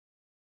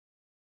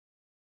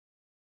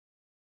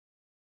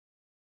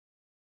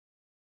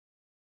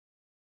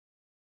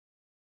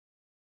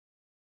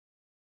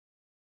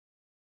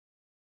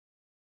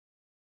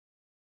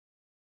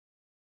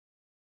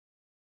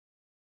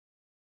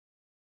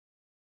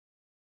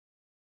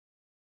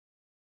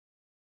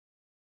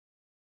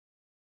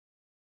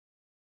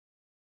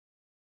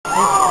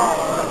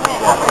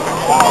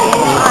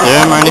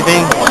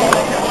anything?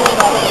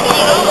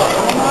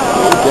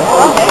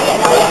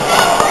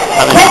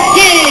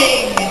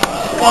 Testing!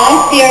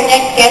 Guys, see, our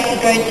next guest is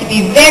going to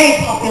be very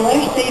popular,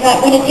 so you might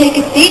want to take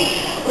a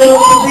seat.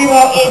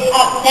 LittleKuriboh is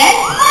up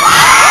next.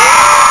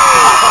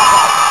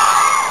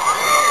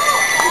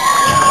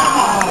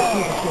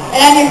 And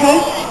I'm your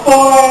host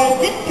for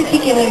this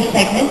particular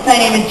segment.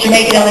 My name is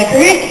Jamaica Dela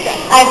Cruz.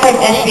 I'm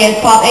from SBS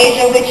Pop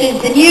Asia, which is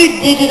the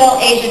new digital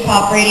Asian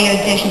pop radio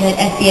station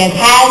that SBS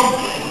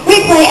has. We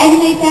play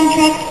anime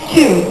soundtracks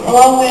too,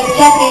 along with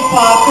Japanese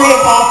pop, Korean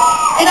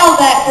pop, and all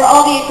that. For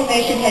all the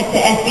information, head to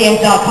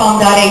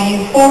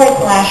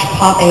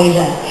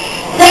sbs.com.au/popasia.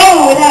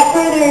 So, without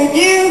further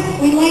ado,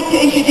 we'd like to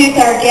introduce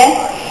our guest,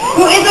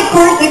 who is, of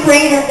course, the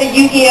creator of the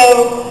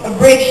Yu-Gi-Oh!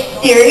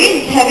 Abridged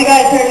series. Have you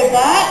guys heard of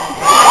that?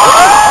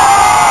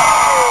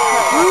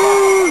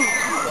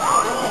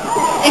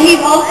 And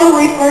he's also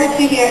referred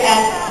to here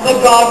as the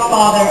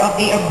godfather of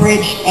the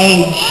abridged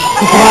age.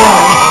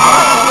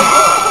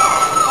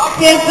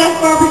 He has thus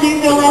far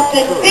produced no less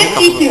than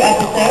 52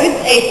 episodes,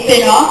 a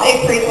spin-off,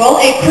 a prequel,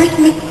 a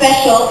Christmas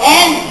special,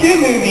 and 2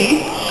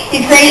 movies.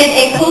 He's created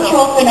a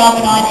cultural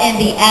phenomenon in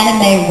the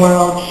anime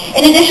world.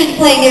 In addition to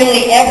playing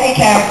nearly every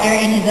character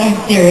in his own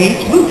series,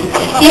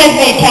 he has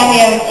made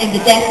cameos in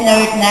the Death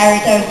Note,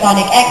 Naruto,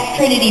 Sonic X,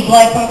 Trinity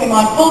Blood,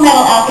 Pokemon, Full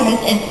Metal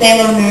Alchemist, and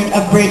Sailor Moon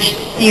Abridged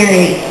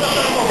series.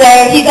 So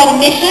he's on a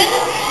mission.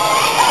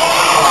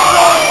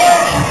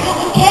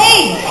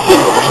 Okay.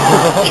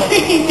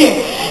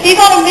 He's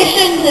on a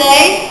mission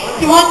today.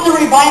 He wants to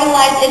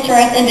revitalize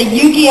interest in the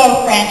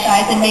Yu-Gi-Oh!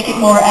 Franchise and make it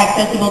more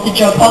accessible to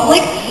Joe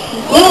public.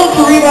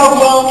 LittleKuriboh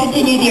will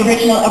continue the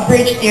original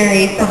Abridged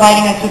series,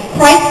 providing us with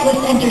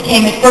priceless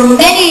entertainment for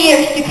many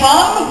years to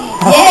come.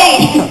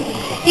 Yay!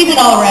 He's an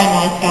all-around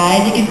nice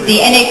guy, as you can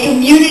see, and a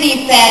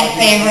community fan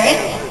favorite.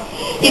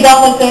 He's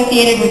also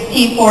associated with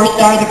Team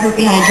 4-Star, the group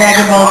behind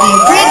Dragon Ball Z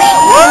Abridged,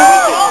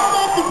 which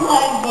also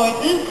supplies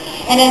voices,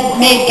 and has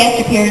made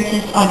guest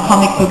appearances on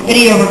comic book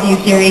video review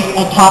series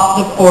Atop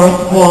the Fourth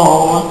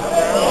Wall.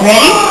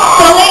 Ready?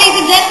 So ladies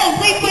and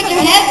gentlemen, please put your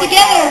hands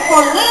together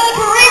for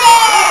LittleKuriboh!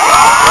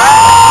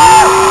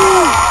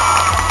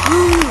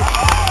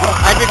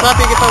 I'd be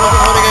clapping if I wasn't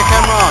holding a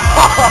camera.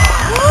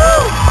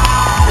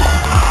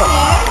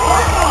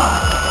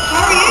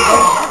 How are you?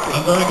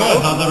 I'm very good.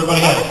 How's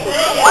everybody else?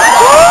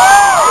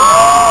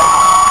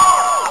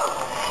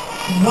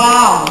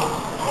 Wow.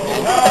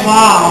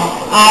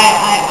 Wow.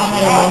 I'm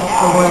at a loss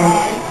for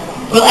words.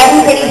 Will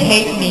everybody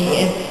hate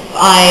me if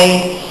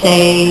I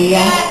say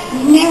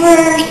I've never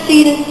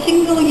seen a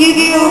single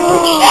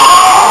Yu-Gi-Oh!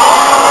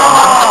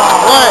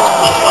 What?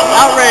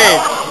 Outrage!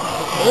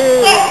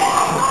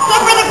 So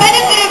for the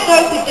benefit of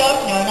those who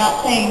don't know, not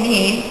saying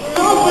me,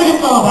 tell us what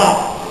it's all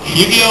about.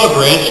 Yu-Gi-Oh!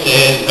 Abridged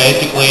is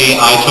basically,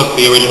 I took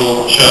the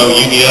original show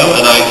Yu-Gi-Oh!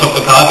 And I took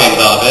the card games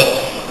out of it,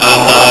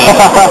 and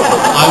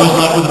I was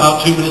left with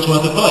about 2 minutes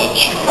worth of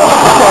footage.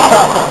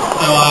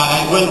 So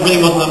it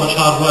really wasn't that much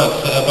hard work,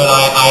 but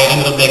I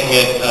ended up making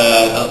it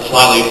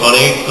slightly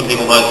funny, some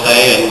people might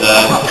say, and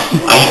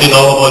I did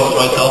all the voices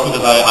myself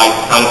because I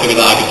kind of figured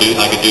that I could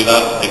do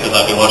that because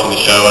I've been watching the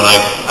show, and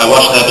I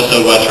watched an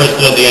episode where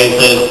Tristan at the end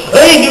says,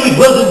 "I knew it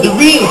wasn't the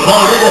real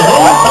card the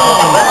whole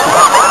time."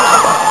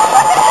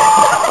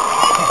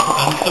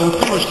 And so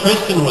pretty much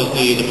Tristan was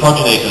the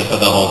progenitor for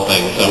the whole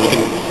thing, so we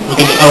can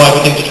owe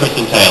everything to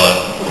Tristan Taylor.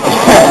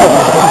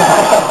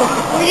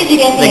 Where did you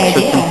get the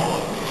idea?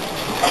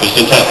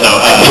 Tristan Taylor, no.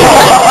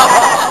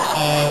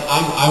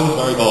 I was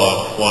very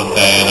bored one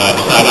day, and I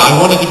decided I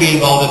wanted to be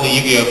involved in the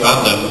Yu-Gi-Oh!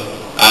 Fandom,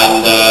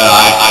 and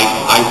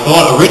I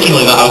thought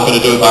originally that I was going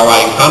to do it by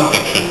writing fan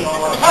fiction.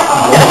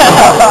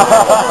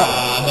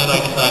 And then I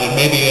decided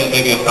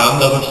maybe a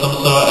fandom of some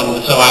sort, and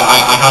so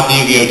I had the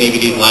Yu-Gi-Oh!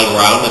 DVDs lying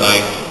around, and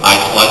I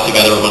spliced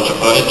together a bunch of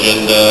footage,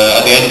 and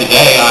at the end of the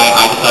day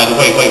I decided,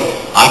 wait,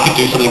 I could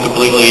do something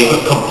completely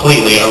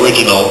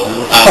original,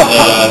 and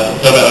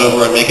dub it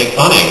over and make it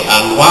funny.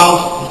 And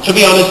while, to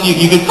be honest,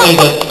 you could say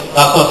that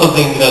that's not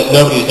something that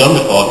nobody's done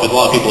before, because a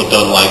lot of people have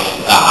done like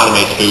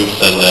anime spoofs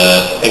and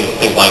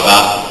things like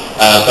that.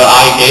 But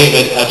I gave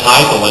it a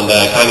title and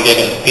kind of gave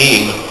it a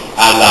theme,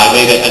 and I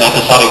made it an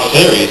episodic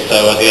series.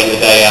 So at the end of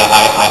the day,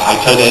 I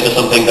turned it into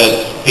something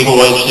that people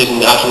were interested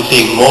in actually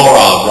seeing more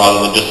of,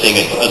 rather than just seeing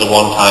it as a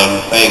one-time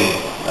thing.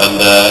 And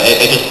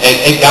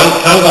it kind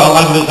of got a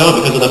life of its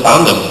own because of the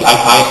fandom.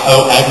 I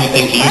owe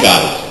everything to you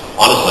guys,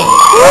 honestly.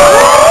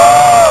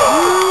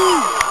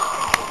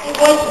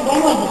 When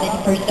was it that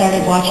you first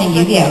started watching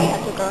Yu-Gi-Oh?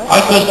 I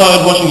first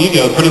started watching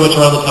Yu-Gi-Oh! Pretty much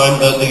around the time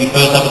that the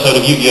first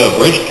episode of Yu-Gi-Oh!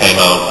 Abridged came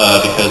out,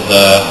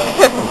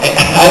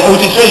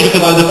 which is strange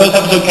because the first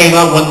episode came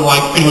out when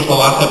pretty much the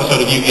last episode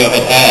of Yu-Gi-Oh!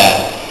 Had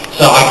aired.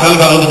 So I kind of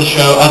got into the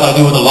show, as I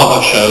do with a lot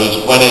of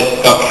shows, when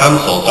it got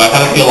cancelled. So I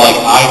kind of feel like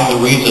I'm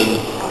the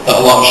reason that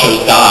a lot of shows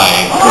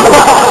die.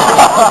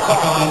 I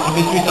got into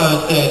Mystery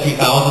Science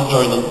 3000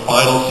 during the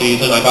final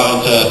season. I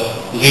got into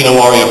Xena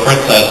Warrior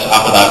Princess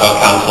after that got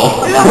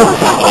cancelled.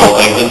 And all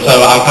things. And so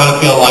I kind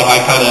of feel like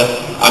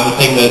I'm the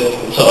thing that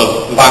sort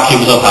of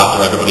vacuums up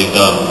after everybody's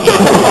done.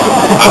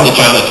 I'm the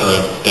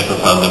janitor of different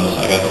fandoms,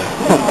 I guess.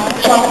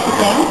 Shall I sit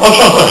down? Oh,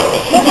 sure, sorry.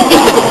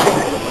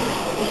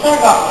 We sort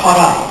of got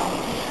caught up.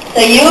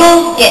 So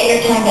you'll get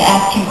your time to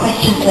ask him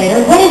questions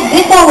later. What is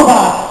this all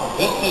about?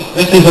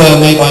 This is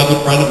made by a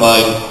good friend of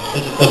mine.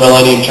 This is the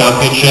Millennium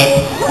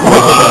Championship,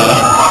 which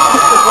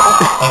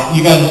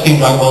you guys have seen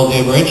Dragon Ball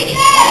Z Abridged?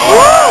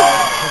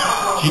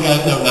 Do you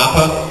guys know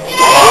Nappa?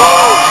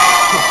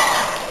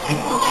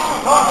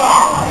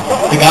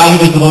 The guy who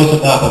did the voice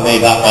of Nappa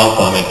made that belt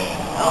for me.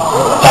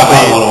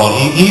 Japanese 101.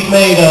 He's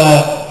made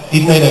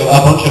a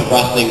bunch of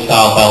wrestling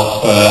style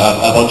belts for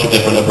a bunch of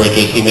different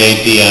abridges. He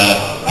made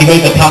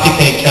the Patty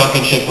Cake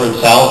Championship for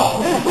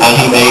himself, and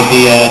he made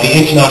the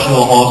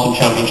International Awesome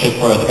Championship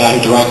for the guy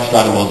who directs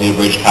Dragon Ball Z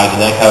Abridged,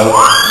 Kaizeneko.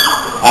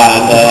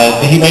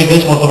 And he made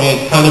this one for me.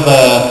 It's kind of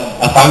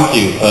a thank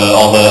you for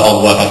all the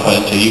work I put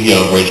into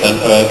Yu-Gi-Oh! Abridged, and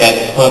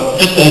for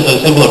just as a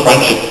symbol of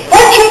friendship.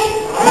 Friendship!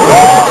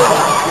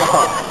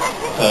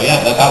 So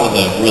yeah, that was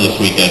a really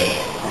sweet gift.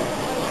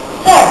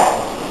 So,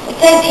 it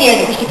says here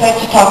that we're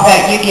supposed to talk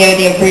about Yu-Gi-Oh!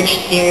 The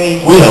Abridged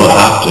series. We don't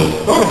have to.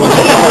 Is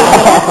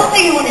that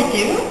something you want to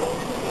do?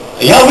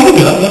 Yeah, we can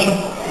do that, yeah, sure.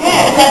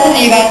 Yeah, is that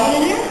something you guys want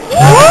to do?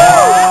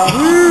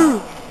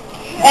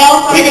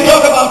 We can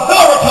talk about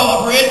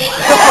Naruto Abridged!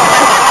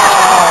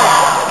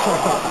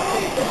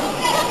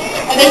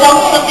 And there's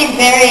also something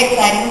very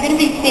exciting. We're going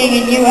to be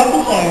seeing a new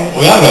episode.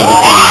 We are going to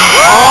see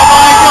it. Oh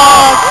my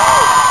god!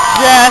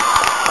 Yes!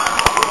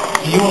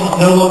 You will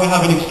no longer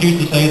have an excuse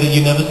to say that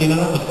you've never seen an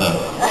episode.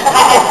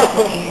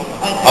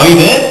 Oh, you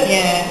did?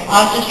 Yeah.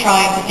 I was just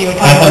trying to see what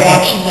kind of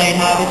reactions they'd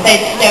have. If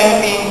they'd stone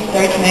me,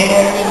 throw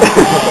tomatoes.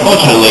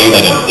 Fortunately,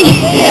 they didn't.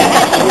 Yeah.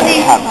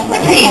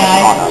 Pretty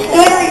nice.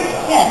 So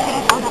yeah.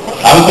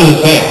 I was going to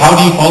say, how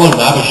do you follow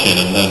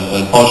Nabishin? And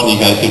then, unfortunately,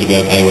 you guys seem to be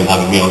okay with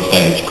having me on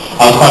stage.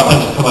 I was quite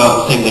tempted to come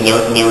out and sing the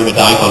Nerima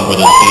Daikon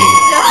Brothers theme.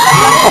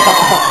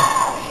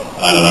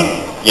 I don't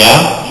know.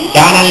 Yeah?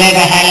 Gonna live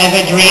a hell of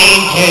a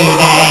dream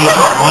today.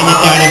 Wanna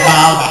turn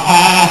involve a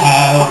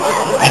ho-ho.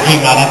 I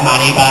dream not of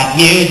money but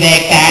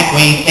music that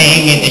we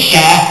sing in the show.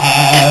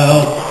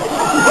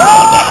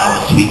 Oh,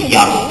 damn, sweet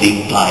young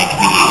things like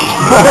me.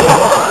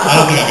 I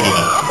don't think I can do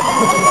that.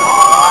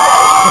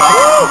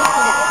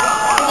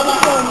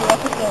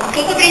 So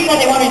somebody said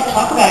they wanted to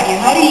talk about you.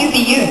 How do you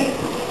be you?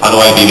 How do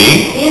I be me?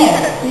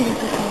 Yeah.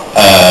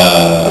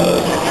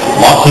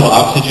 Lots of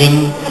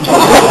oxygen.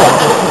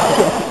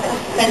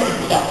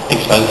 Expensive stuff.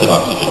 Expensive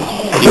oxygen.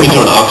 You can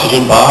do an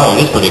oxygen bar,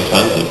 it is pretty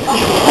expensive.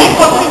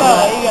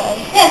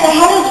 Yeah, so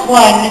how does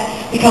one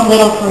become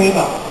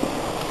LittleKuriboh?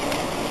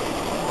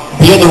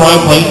 Be at the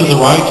right place at the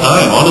right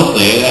time,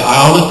 honestly.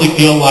 I honestly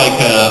feel like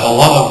a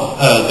lot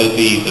of the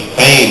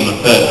fame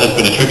that has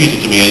been attributed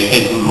to me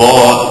is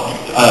more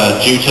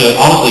due to,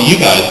 honestly, you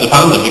guys, the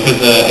fandom, because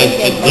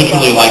it's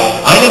literally like,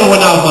 I never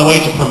went out of my way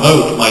to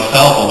promote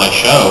myself or my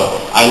show.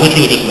 I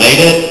literally just made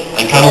it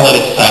and kind of let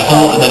it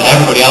settle, and then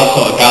everybody else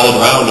sort of gathered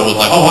around and was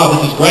like, oh wow,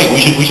 this is great, we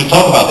should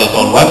talk about this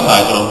on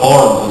websites and on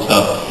forums and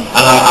stuff.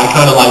 And I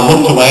kind of like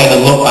looked away and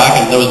then looked back,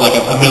 and there was like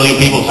a million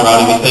people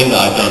surrounding this thing that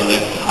I've done. And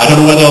I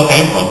don't know where they all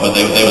came from, but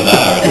they were there.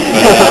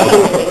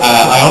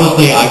 I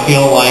honestly, I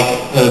feel like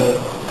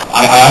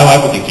I owe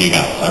everything to you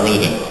guys. I really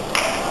do.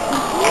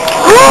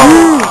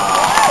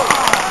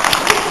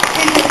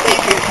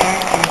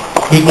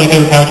 Who's my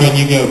favorite character in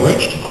Yu-Gi-Oh!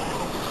 Abridged?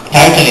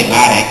 Totally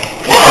Metaalic.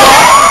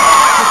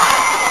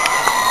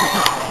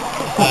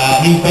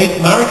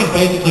 Marek is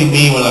basically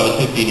me when I was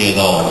 15 years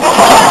old.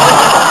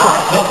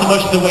 Not so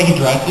much the way he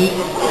dresses,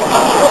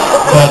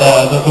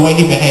 but the way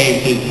he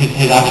behaves,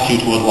 his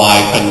attitude towards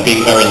life, and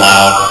being very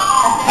loud,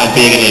 and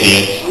being an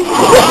idiot,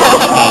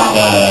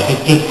 and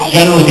just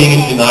generally being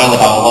in denial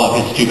about a lot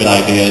of his stupid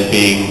ideas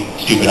being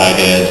stupid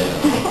ideas.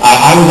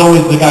 I was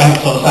always the guy who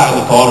sort of sat in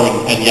the corner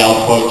and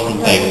yelled quotes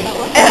from things.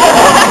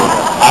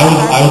 I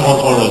was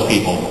once one of those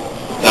people.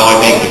 Now I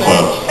make the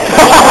quotes.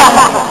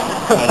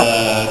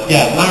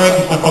 Yeah, Marek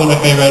is probably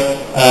my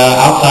favorite.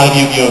 Outside of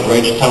Yu-Gi-Oh!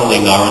 Abridged,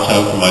 totally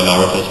Naruto from my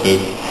Naruto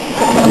spoof.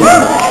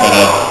 But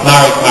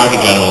Marek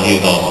in general, he's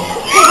awesome.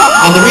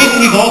 And the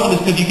reason he's awesome is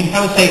because you can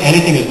kind of say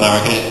anything as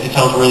Marek and it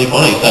sounds really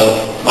funny,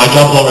 so my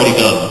job's already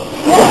done.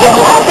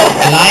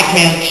 I like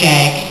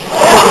milkshakes.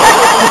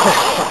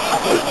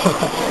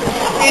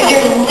 Who's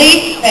your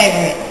least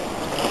favorite?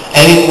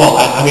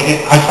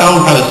 I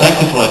sound kind of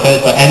sexist when I say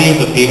this, but any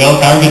of the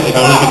female characters, if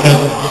only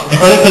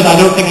because I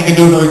don't think I can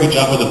do a very good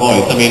job with the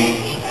voice. I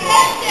mean,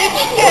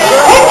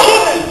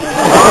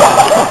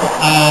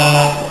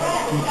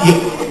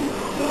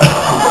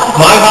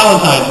 my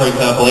Valentine, for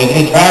example, is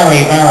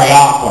very, very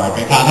awkward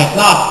because it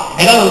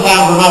doesn't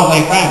sound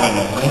remotely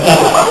feminine.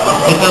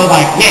 It sounds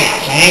like, yes,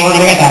 we're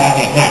going to get that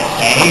idea next,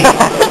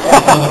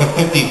 It sounds like a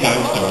 50s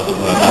gangster or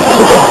something like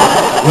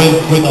that,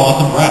 with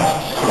awesome breasts.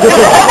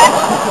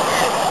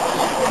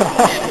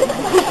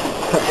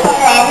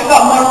 Alright, we've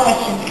got more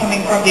questions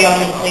coming from the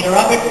audience later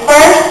on, but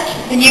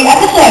first, the new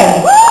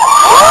episode.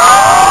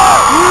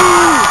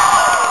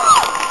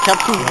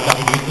 Captain. Can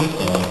I introduce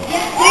this?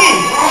 Yes,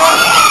 please.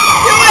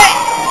 Do it!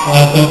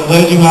 So for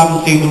those who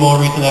haven't seen the more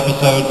recent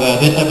episodes,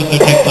 this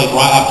episode takes place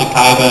right after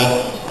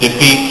Kaiba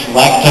defeats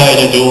Lecter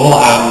in a duel,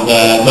 and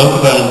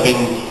Mokuba has been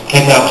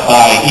kidnapped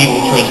by evil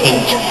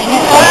Tristan.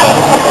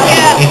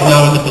 He's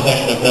now in the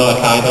possession of Noah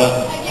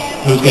Kaiba,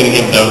 who's giving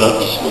him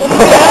donuts.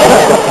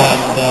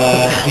 And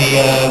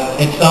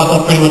it starts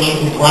off pretty much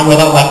right where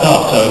that left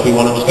off, so if we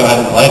want to just go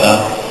ahead and play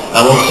that,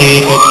 and we'll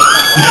see if it's...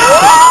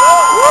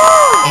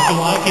 If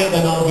you like it,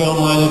 then I'll be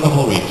online in a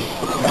couple of weeks.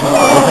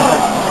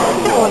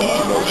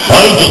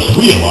 I just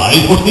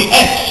realized what the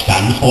X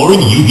stands for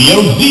in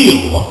Yu-Gi-Oh!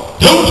 Zeal.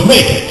 Don't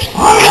make it.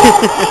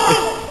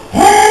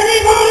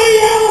 Anybody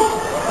else?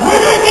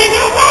 Anything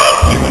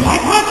about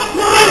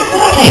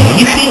Hey, are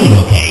you feeling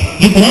okay?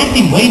 You've been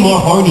acting way more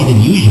horny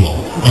than usual,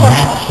 and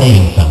that's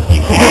saying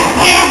something.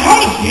 I am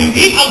horny,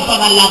 Yugi. Oh, for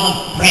the love of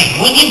Frank,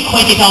 will you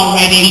quit it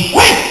already?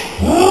 Wait!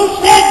 Who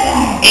said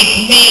that?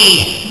 It's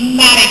me,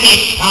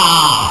 Metaalic.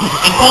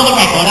 And for the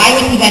record, I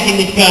was possessing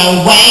this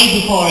girl way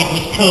before it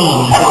was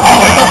cool.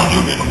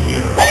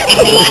 It's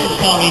a long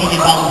story that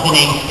involves the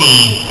name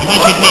Steve. I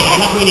must admit, I'm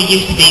not really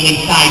used to being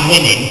inside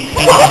women.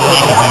 I don't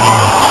like it very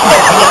much.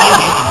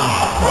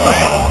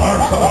 Well,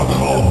 I'm an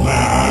old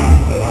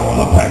man, and I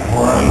want to peck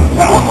for a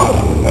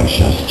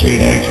delicious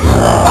teenage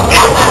girl.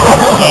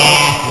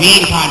 Yeah,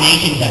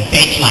 reincarnation's a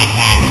bitch like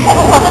that.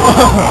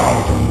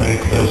 How to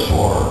make this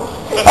work?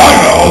 I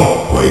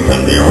know, we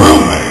can be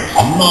roommates.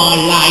 More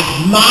like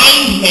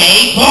mind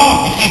mates.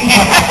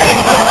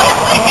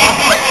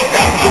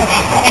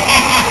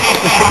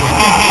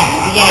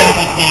 Yeah,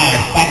 but no,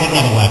 that would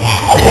never work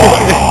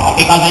out.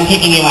 Because I'm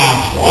kicking you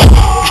out.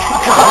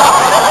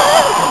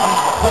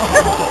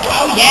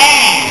 Oh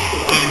yeah!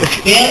 I'm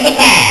still the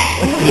man.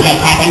 You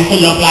just happen to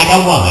look like a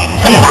woman.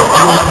 Hello,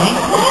 you okay?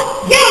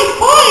 Yeah, I'm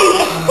fine.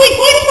 Wait,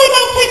 why does my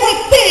mouth taste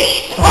like fish?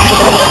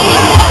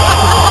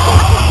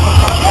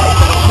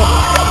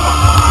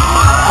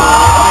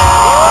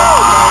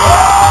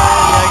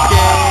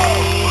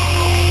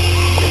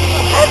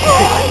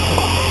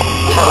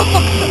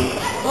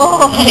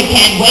 I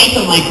can't wait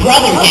till my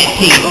brother gets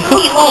here.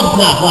 He loves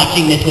not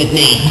watching this with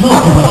me.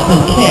 Mokuba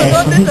still cares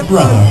for his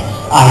brother.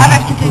 I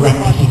have to correct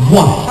this at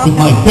once with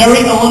my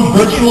very own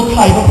virtual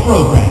Kaiba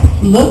program.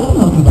 Look,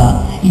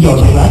 Mokuba, your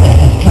brother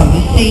has come to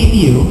save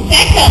you.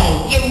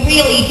 Seto, you're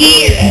really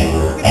here.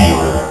 Error.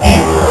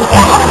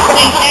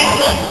 Wait, that's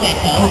not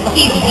Seto.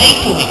 He's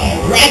way too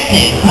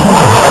aggressive.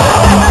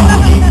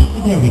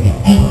 There we go.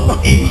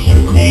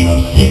 Insert name of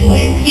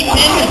sibling. He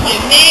remembers my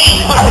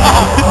name.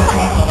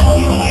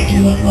 I do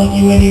not love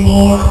you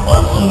anymore.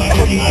 Also,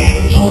 everything I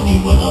ever told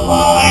you was a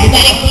lie. Does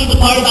that include the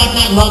part about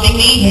not loving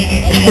me?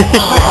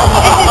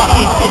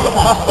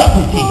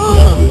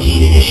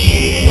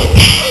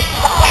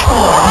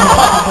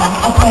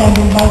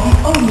 Abandoned by the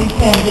only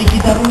family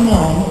he's ever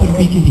known. But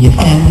we can be a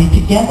family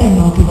together,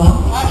 Mokuba.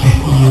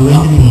 You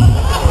and me. I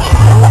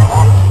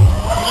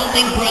don't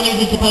think brothers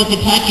are supposed to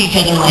touch each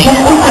other like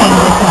that.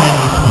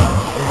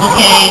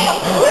 Okay.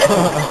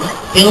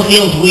 Still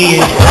feels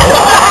weird.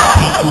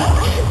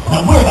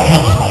 Now where the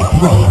hell is my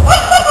brother?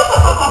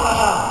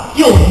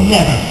 You'll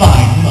never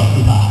find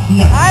Mokuba.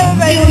 Not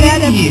in a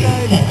million years,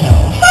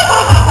 Seto.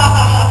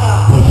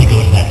 Once I go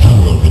to that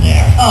tunnel over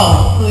there.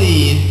 Oh,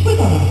 please.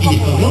 Without a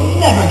vehicle, you'll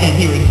never get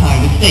here in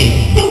time to save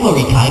me. Don't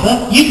worry,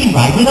 Kaiba. You can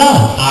ride with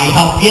us. I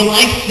hope you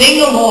like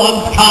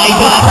sing-along,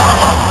 Kaiba.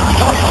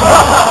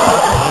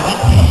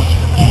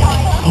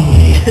 Oh,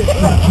 wait.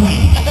 Not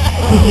dreams.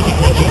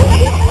 Specifically,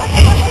 Joey.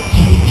 So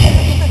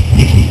intense.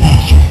 Makes me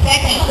faster.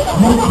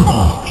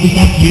 Mokuba, is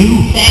that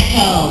you?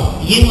 Seto,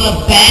 you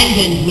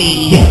abandoned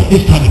me. Yeah,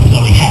 this time it was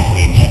only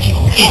halfway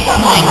intentional. It's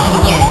time to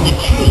learn the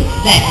truth,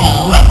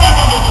 Seto.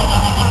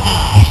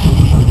 I still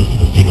prefer this to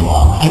the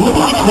sing-along. I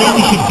wonder which way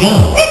we should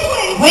go. This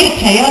way!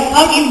 Wait, Taya,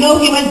 how do you know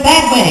he went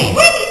that way?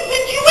 Where's his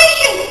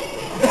intuition?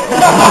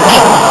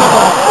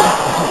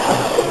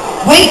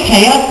 Wait,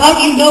 Taya, how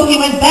do you know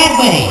he went that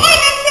way? I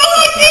have no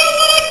idea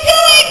what I'm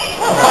doing!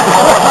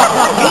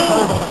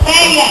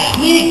 Taya!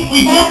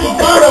 We have to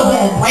follow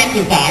them! Right,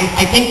 you guys.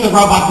 I think the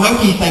robot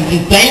monkey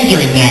senses danger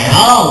in there.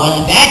 Oh, well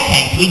in that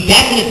case, we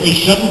definitely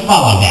shouldn't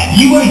follow them.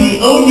 You are the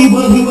only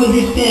one who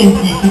understands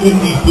these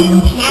silly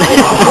things. Now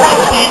it's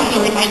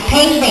sensor in my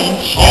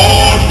convention.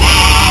 Oh,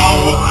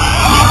 now!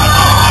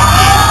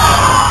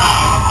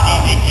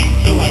 Everything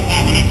to it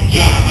and it's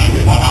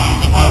German, but I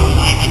suppose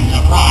I can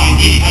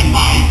surprise even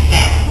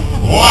myself.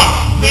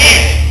 What's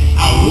this?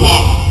 A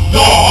locked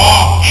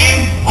door?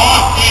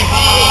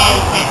 Impossible!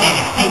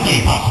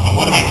 Totally impossible.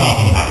 What am I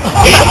talking about?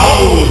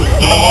 Behold,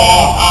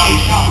 door! I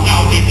shall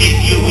now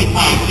visit you with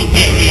my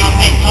superior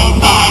mental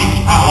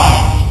mind power.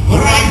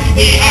 Grant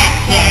me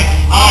access.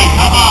 I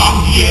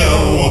command you.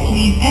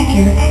 Please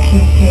enter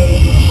access code.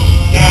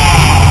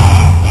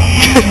 Yeah.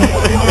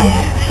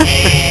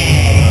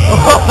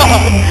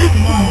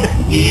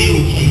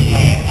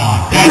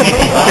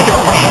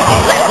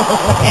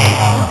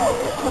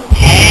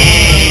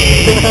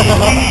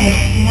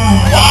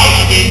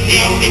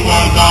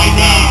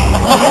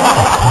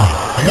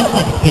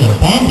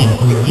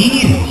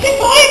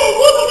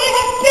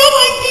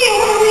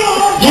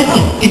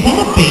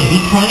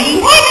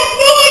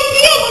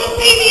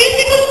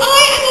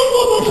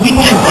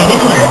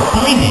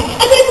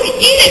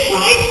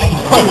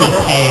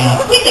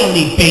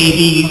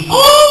 ladies.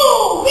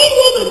 Oh, we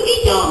women, we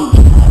dumb.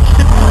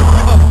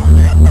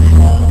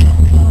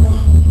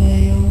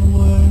 Say a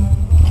word.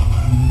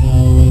 No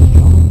one's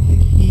going to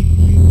keep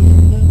you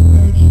in the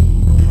virtual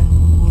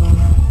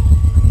world.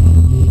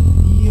 And if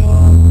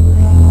your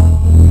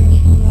brother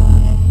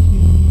tries to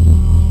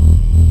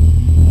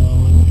no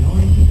one's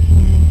going to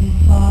turn his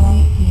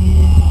body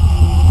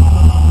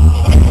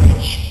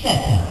into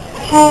Seta.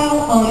 How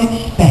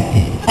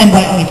unexpected. And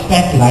by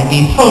unexpected, I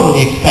mean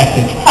totally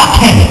expected.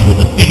 Damn it with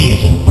the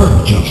videos and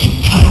bird jokes, you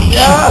tiny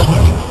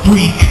shit-swearing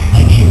freak.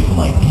 I'm here for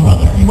my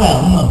brother.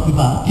 Well,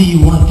 Mokuba, do you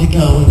want to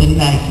go with a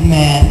nice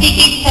man? He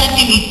keeps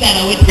touching me,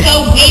 Seto. It's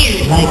so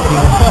weird. Like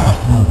your heart,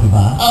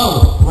 Mokuba.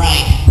 Oh,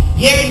 right.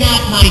 You're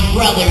not my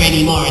brother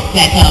anymore,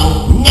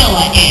 Seto.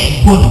 Noah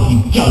is. What have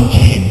you done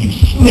to him, you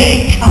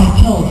snake? I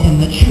told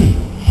him the truth.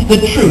 The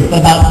truth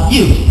about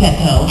you,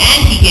 Seto.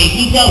 And he gave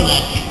me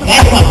donuts.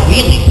 That's what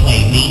really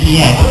played me.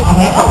 Yes, and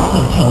I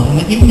also told him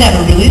that you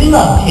never really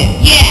loved him.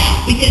 Yeah,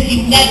 because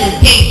you never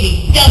gave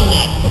me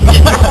donuts.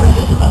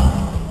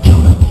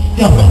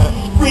 Donuts,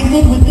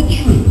 sprinkled with the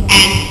truth.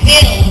 And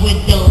filled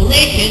with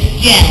delicious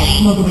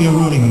jelly. Mokuba, you're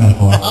ruining the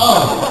metaphor.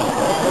 Oh,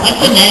 what's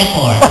a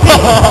metaphor?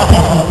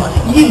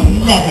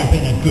 You've never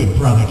been a good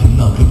brother to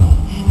Mokuba.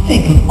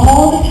 Think of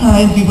all the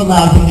times you've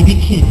allowed him to be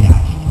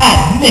kidnapped.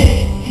 Admit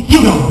it.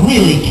 You don't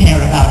really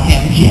care about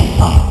him. Yes,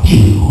 I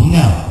do.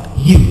 No,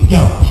 you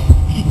don't.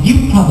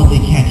 You probably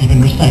can't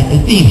even recite the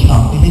theme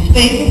song to his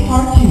favorite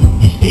cartoon.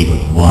 His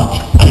favorite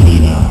what? I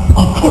mean,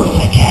 of course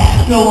I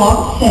can. Go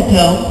on,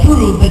 Seto.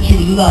 Prove that you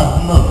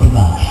love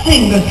Mokuba.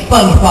 Sing the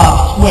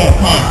SpongeBob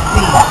SquarePants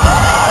theme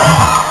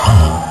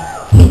song.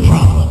 No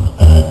problem.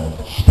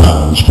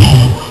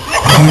 SpongeBob.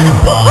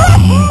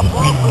 Bobby's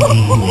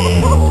friendly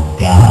little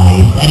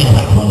guys. That isn't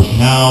that close.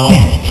 No.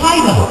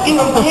 Tyler,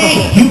 you're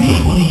okay. Yuki,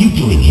 what are you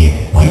doing here?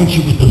 Why aren't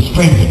you with those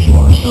friends of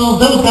yours? Oh,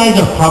 those guys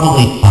are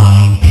probably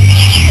fine.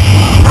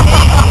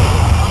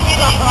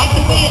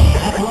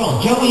 After all,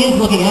 Joey is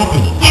looking after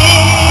them.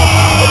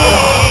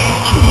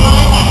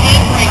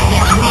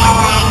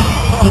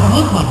 But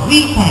look what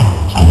we found.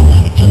 I don't know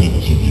how to tell you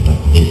this, Yuki, but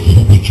this is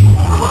a picture of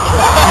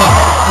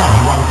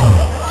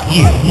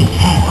here, this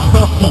has to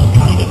be some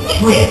kind of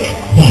trick.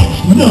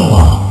 That's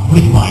Noah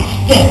with my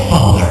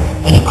stepfather.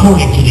 And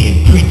according to the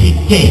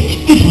imprinted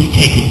date, this was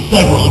taken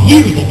several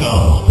years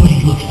ago. But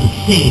he looks the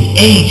same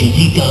age as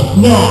he does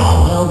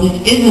now. Well, this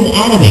is an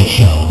anime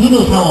show. Who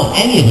knows how old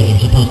any of us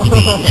are supposed to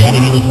be?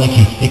 Janemy looks like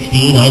she's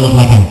 16, I look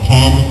like I'm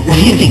 10. What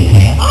do you think,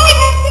 Pam? I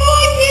have no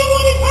idea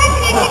what is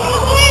happening.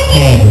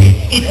 Avery,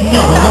 it's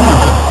no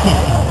illusion.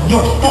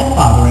 Your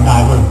stepfather and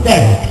I were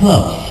very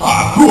close.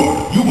 Ah, good.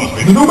 You must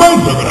be the new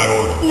manager that I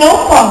ordered. No,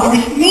 father,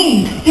 it's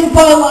me, your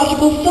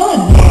biological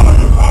son. No,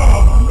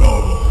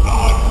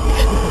 not.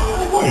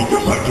 Wait,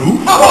 yes I do.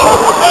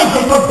 I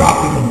just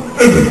adopted him.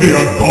 Isn't he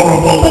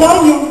adorable? But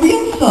I'm your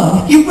real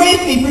son. You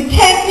raised me for 10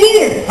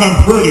 years. I'm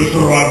pretty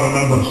sure I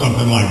remember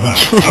something like that.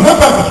 Now get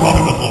back to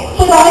swapping the floor.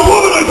 But I... What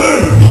did I say?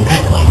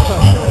 My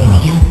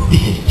stepbrother,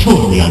 this is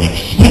totally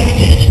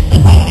unexpected.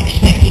 And by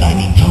unexpected, I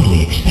mean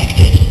totally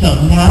expected. So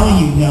now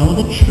you know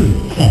the truth,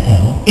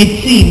 Seto.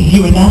 It seems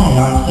you and I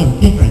aren't so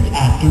different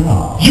after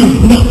all. You're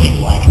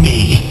nothing like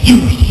me.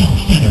 You're a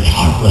self-centered,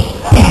 heartless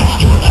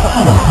bastard.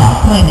 Hello,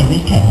 Pop. My name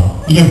is Kettle.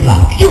 You're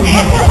black. Your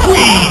hair is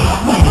green.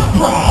 Mine is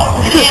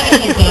brown.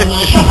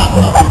 Shut up,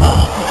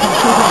 Mokuba.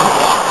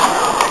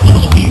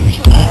 Those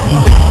beers, black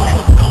and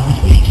always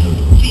way too.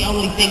 The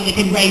only thing that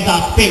can raise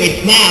our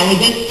spirits now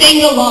is a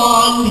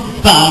sing-along.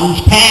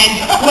 Sponge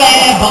Pants,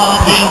 where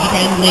Bobby's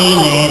friendly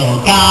little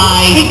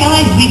guy. Hey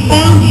guys, we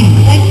found you.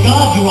 Thank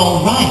God you're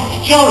all right.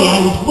 Joey, I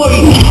was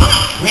worried.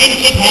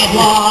 Friendship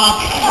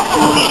headlock.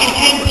 I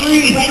came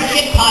through.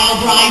 Friendship pile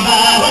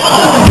driver.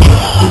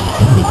 This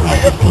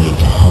photograph is going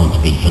to haunt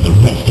me for the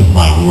rest of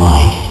my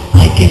life.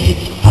 I guess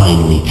it's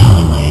finally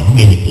time I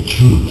admitted the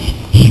truth.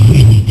 He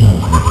really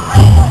does look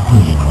damn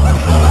good in one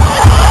of those.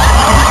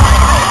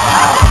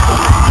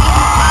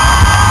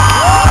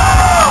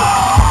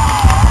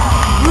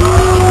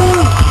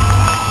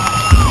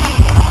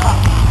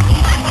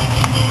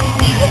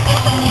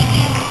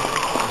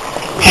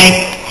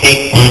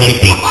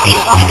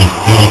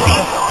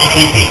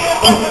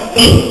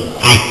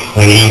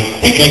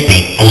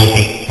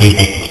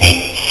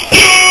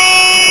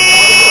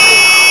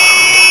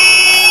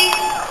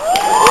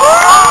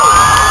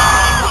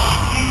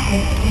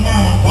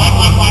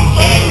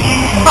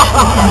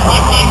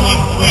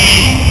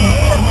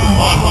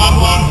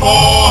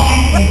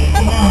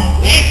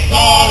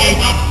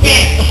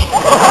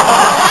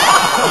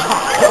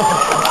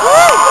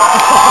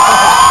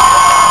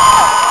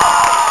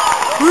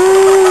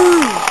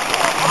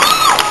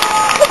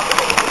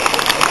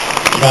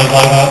 guys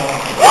like that?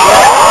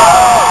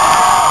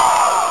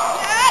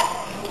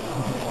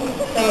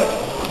 So,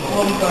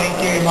 what was going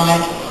through your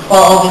mind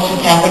while all this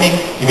was happening?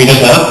 You mean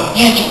just now?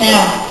 Yeah, just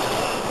now.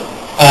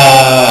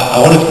 I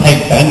wanted to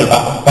take Bender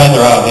out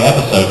of the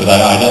episode because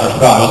I never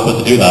forgot I was supposed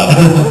to do that.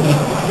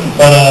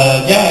 But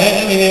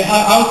yeah, I mean,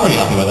 I was pretty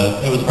happy with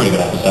it. It was a pretty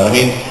good episode. I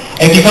mean,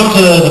 If you come to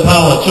the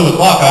panel at 2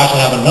 o'clock, I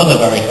actually have another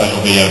very special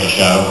video to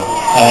show.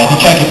 If you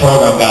check your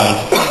program guide,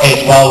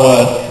 it's well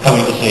worth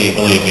coming to see,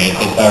 believe me.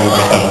 It's very, very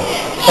special.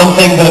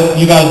 Something that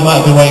you guys might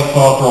have been waiting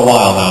for a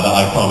while now that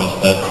I promised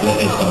that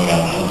is coming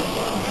out.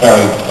 It's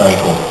very, very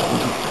cool.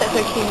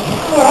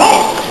 All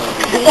right.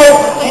 So,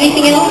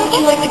 anything else that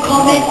you'd like to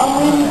comment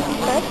on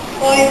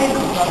while you're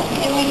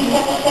doing this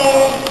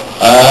episode?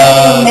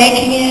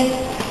 Making it?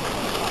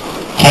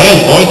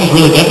 Taya's voice is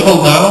really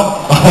difficult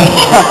now.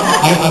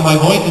 My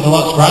voice is a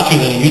lot scratchier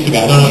than it used to be.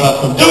 I don't know if that's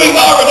from doing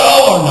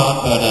Naruto or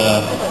not, but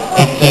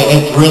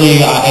it's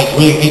really,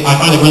 I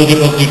find it really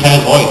difficult to do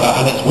Taya's voice,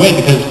 and it's weird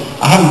because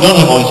I haven't done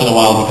her voice in a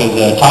while because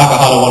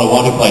Takahata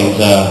 101, who plays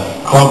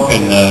Crump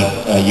in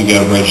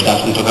Yu-Gi-Oh! Bridge,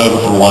 actually took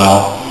over for a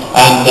while,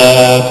 and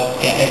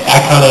I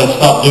kind of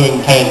stopped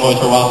doing Taya's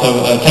voice for a while, so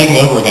taking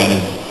over again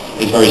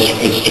is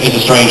a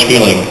strange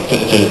feeling to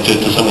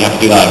suddenly have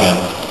to do that again.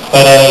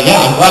 But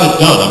yeah, I'm glad it's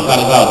done. I'm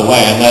glad it's out of the way.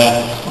 And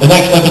the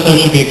next episode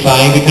should be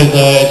exciting because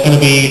it's going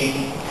to be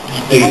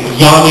the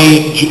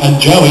Yami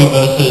and Joey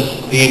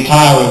versus the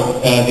entire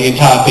Big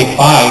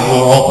Five, who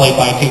are all played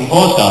by Team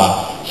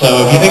 4-Star.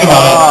 So if you think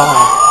about it,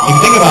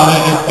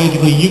 it's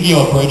basically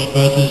Yu-Gi-Oh! Bridge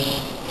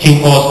versus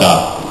Team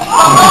 4-Star.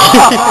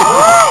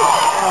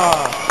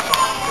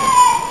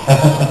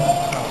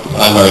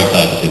 I'm very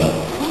excited to see that.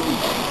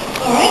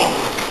 All right.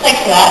 Thanks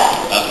for that.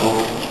 That's cool.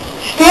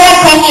 Do you have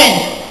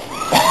questions?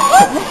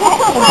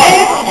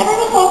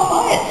 Everyone's all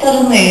quiet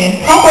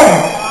suddenly. Proper.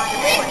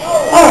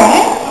 All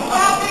right.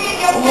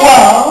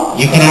 Well,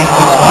 You can ask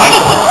the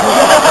question.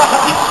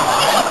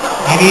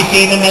 Have you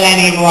seen the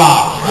Millennium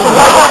Rock?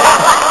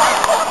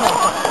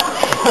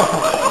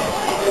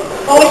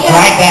 what would you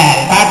Right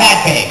there, about that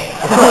big.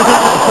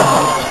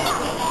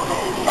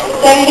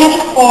 So you have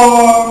to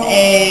form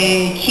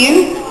a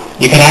cube.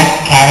 You can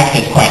ask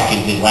characters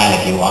questions as well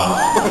if you want.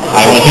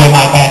 I will do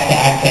my best to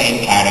answer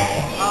in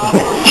character.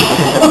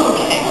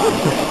 Okay.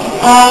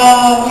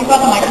 We've got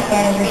the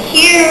microphone over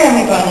here, and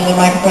we've got another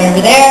microphone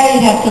over there.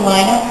 You'd have to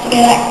line up to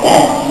get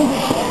access.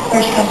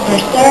 First come,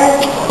 first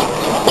served.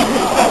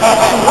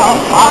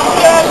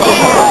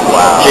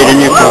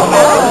 Jaden, you go.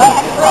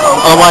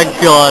 Oh my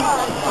god.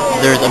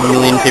 There's a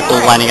million people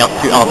lining up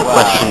to ask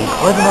questions.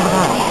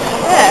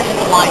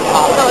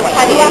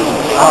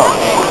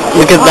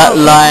 Look at that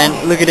line.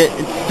 Look at it.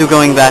 It's still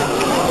going back.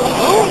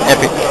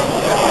 Epic.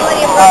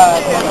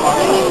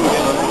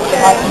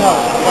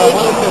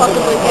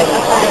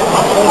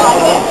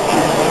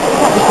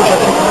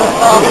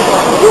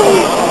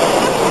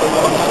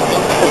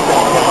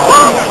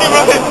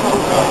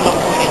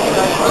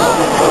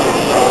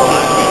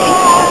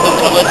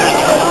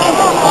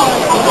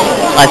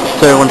 I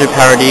so want to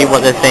parody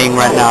what they're saying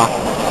right now.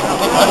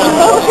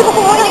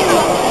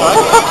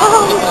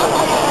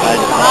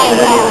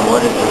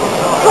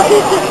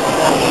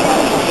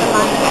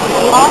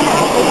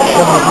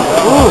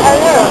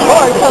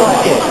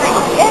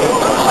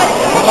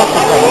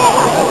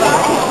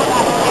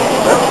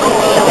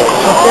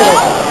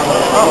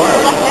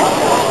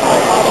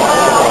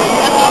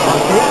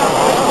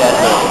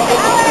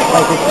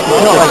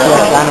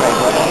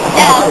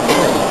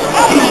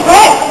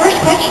 Right, first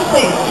question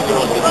please.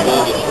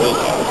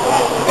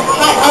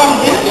 Hi,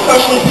 this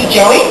question is to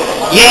Joey.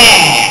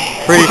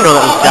 Yeah! Pretty sure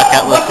that was Jack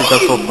Atlas who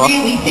does What all do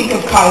you really think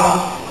of Kaiba?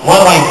 What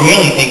do I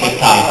really think of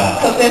Kaiba?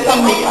 Because there's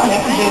some mixed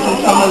messages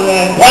in some of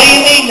the... What do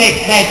you mean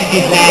mixed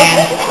messages,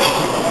 man?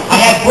 I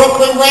had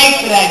Brooklyn Race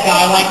for that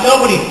guy like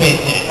nobody's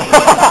business.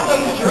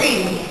 Some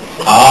dreams.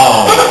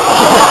 Oh.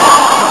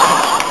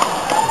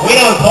 We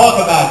don't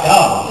talk about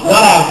those, not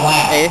out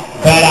loud. Hey.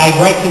 But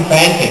I've read some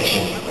fan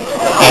fiction.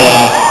 And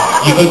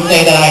you could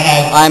say that I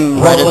had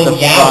I'm right at the Brooklyn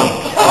Yowie.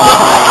 front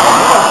on my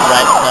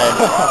right side.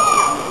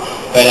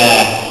 But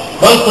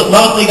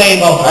mostly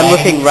they involve dragons. I'm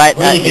looking right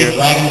really at you. big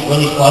dragons,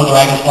 really slow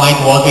dragons flying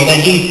towards me.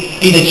 Then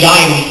he's a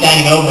giant and he's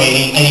standing over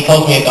me and he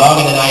calls me a dog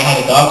and then I had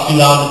a dog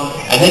suit on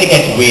and then it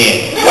gets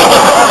weird.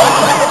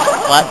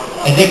 What?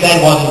 As if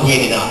that wasn't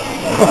weird enough.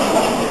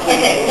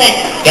 Okay,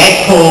 thanks.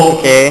 That's cool.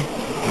 Okay.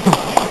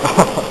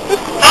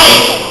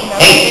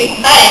 Hey.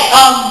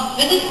 Hi,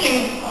 this is to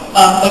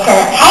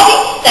occur. How do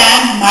you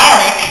stand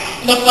Marek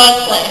in the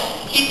first place?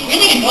 He's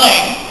really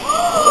annoying.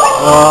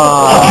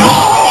 Oh.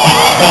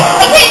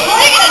 But he's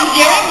doing an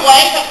endearing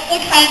way, but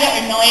still kind of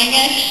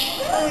annoying-ish.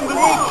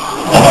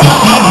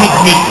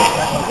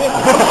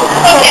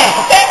 Okay,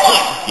 fair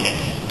point. Yes.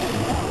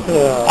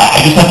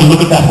 I just have to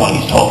look at that while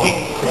he's talking.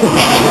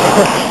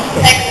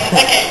 Excellent,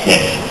 okay.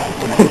 Yes.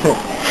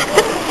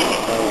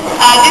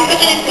 This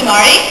question is to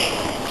Marik.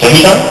 So you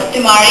sir? To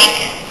Marik.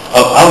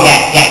 Oh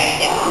yeah.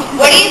 Yeah.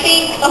 What do you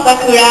think of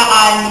Sakura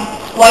and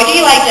why do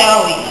you like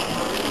Yaoi?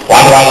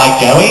 Why do I like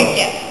Joey?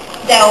 Yes,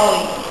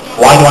 Yaoi.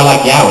 Why do I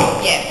like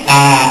Yowie? Yes.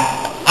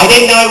 I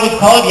didn't know it was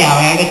called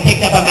Yowie. I just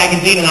picked up a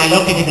magazine and I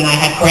looked at it and I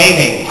had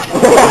cravings.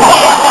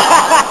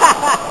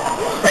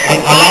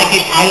 I like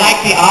it. I like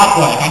the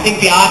artwork. I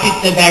think the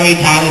artists are very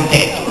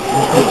talented.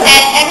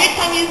 And every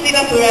time you see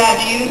Sakura,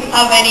 do you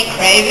have any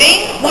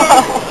cravings?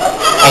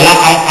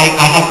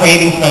 I have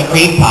cravings for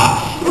cream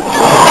puffs.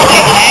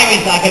 My hair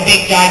is like a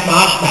big giant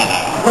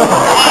marshmallow.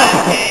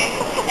 Okay.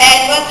 And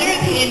what's your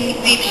opinion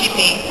of deep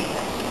shipping?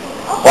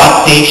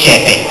 What's deep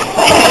shipping?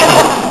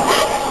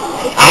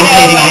 I'm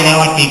kidding, I know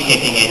what deep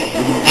shipping is.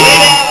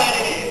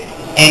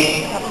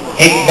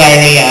 It's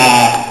very,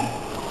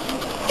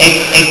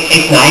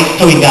 it's nice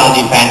to indulge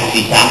in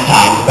fantasy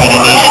sometimes, but I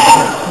mean,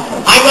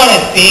 I'm not a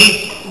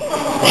thief.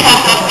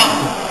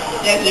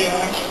 Yes, you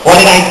are. What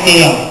did I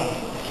steal?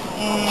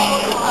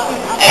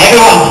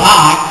 Everyone's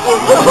hot.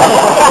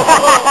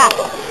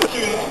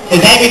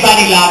 Does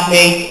everybody love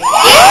me?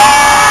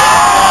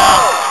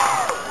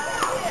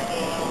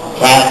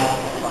 Well,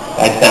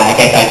 that's not, I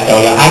guess I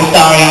stole you. I'm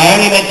sorry, I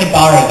only meant to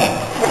borrow them.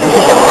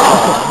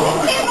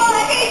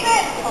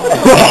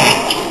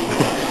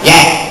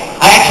 Yes,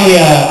 I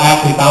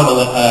actually found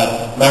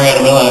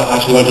Mariana Miller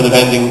actually went to the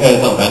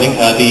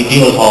the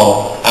dealer's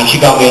hall, and she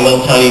got me a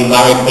little tiny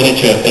Marek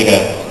miniature figure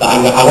that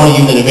I want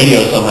to use in a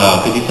video somehow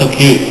because he's so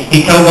cute.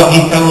 He kind of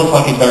looks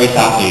like he's very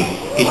sassy.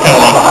 He's kind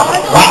of like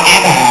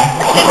whatever.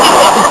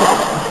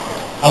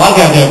 I like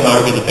the idea of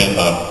Marek as a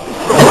bimbo.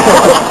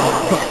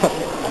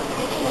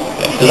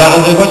 Does that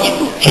answer the question?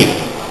 Please.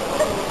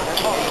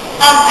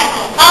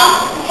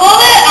 For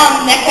the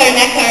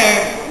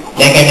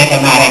Necker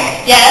Marek.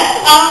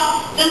 yes,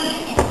 this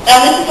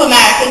is for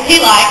Marek. Does he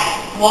like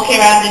walking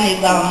around in his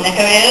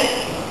necker ears?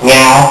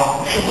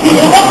 Meow.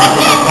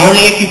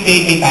 Only if you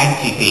feed me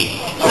fancy feet.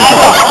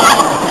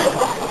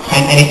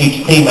 And if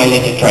you clean my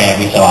litter tray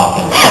every so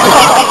often.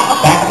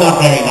 That's not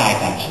very nice,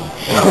 actually.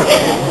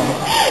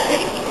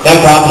 No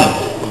problem.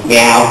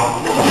 Meow.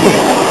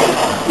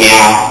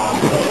 Meow.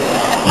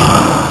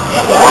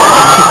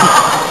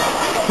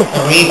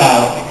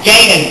 Kuriboh.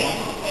 Jaden.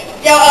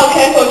 Yo,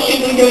 okay, for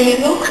shooting your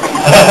little.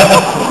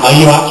 Are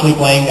you actually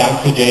playing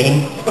Gangster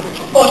Jaden?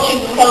 For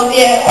shooting,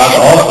 yeah. That's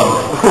awesome.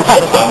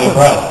 I'm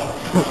impressed.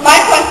 My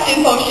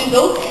question for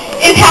Shizzle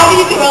is how do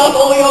you develop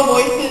all your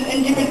voices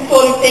and different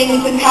sort of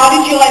things, and how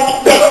did you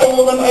like get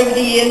all of them over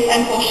the years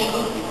and for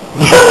Shizzle?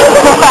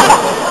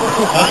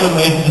 That's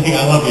amazing.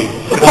 I love you.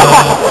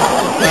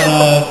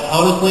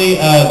 Honestly,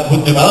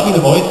 with developing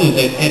the voices,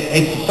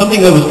 it's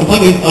something that was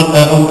completely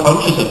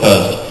unconscious at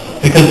first.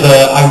 Because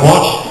I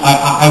was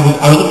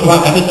up to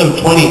about episode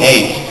 28,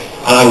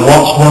 and I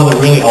watched one of the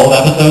really old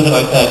episodes, and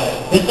I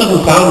said, this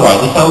doesn't sound right.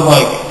 This sounds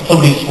like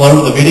somebody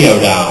slowed the video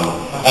down.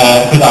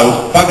 Because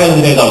back then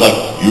in the days, I was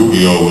like,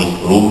 Yu-Gi-Oh! Was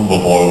filmed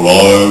before a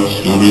live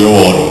studio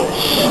audience.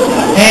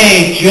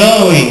 Hey,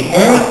 Joey,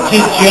 Earth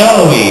to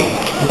Joey.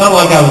 It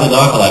sounded like I was a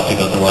narcoleptic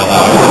or something like that.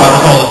 I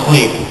was all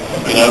asleep,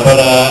 you know, but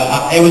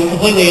it was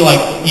completely like,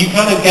 you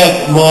kind of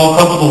get more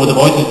comfortable with the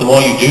voices the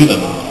more you do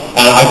them.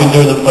 And I've been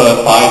doing them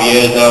for 5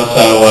 years now,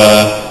 so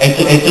it's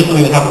just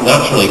something that happens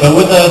naturally. But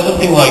with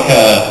something like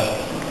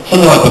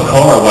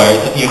Bakura, where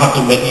you have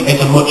to,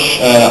 it's a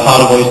much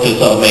harder voice to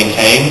sort of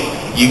maintain.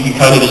 You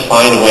kind of just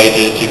find a way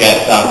to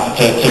get that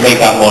to make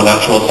that more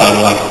natural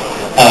sounding. Like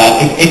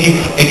if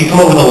you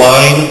come up with a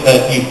line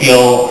that you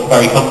feel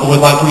very comfortable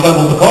with, like for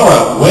example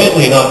Bakura,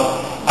 weirdly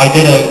enough, I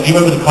did do you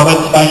remember the comment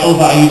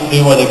specials that I used to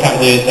do where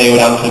they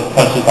would answer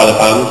questions by the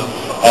fans?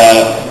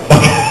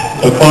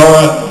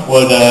 Bakura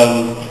would.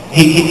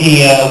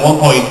 He at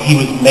one point, he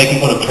was making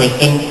fun of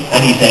Tristan,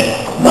 and he said,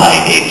 my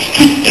name's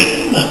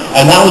Tristan.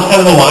 And that was kind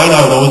of the line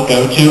I would always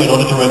go to in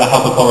order to remember how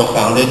Bakura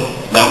sounded,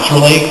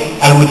 naturally.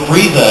 And with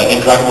Frieza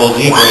in Dragon Ball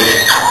Z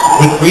Abridged,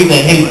 with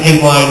Frieza,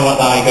 his line, what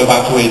I go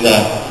back to is,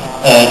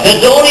 the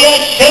Doria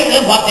show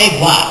them what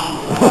they've won.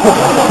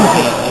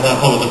 And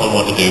that's always a fun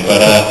one to do,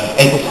 but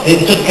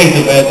it's just a case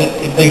of,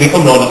 they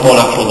become more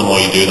natural the more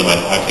you do them,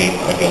 I feel.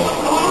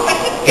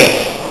 Yes.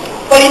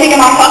 What do you think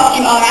of my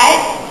costume,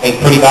 alright? It's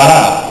pretty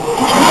badass.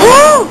 Do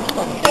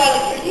I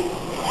look pretty?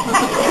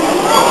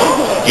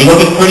 You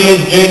look as pretty as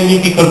Jaden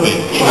Yuki could be.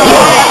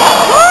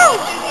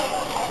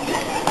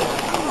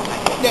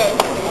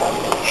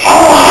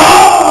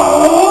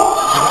 Hello?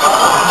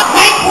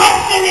 My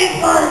question is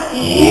for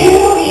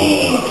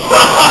Yuki.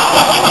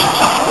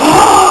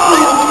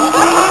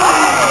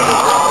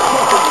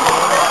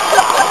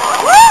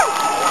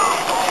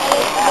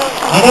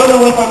 I don't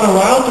know if I'm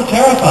aroused or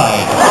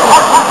terrified.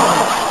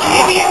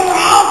 I'm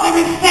aroused. I'm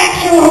a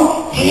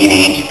sexual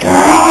teenage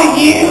girl,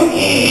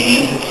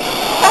 Yuki.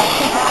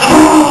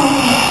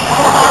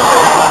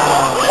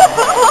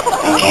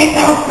 Okay,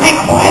 so my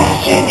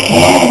question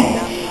is,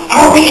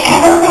 are we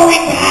ever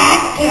going back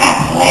to that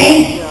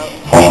place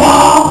with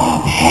all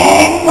the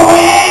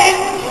penguins?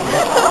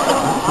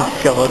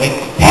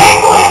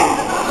 Penguins!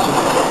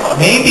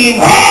 Maybe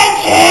in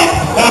Friendship!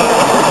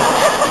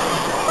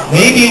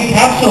 maybe in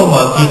capsule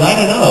monsters, I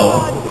don't know.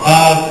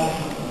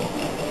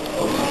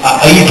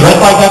 Are you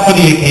dressed like that for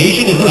the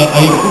occasion?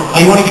 Are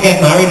you wanting to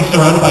get married and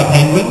surrounded by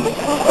penguins?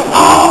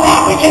 Oh,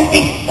 that would just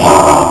be so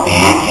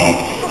romantic.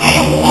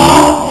 I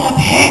love the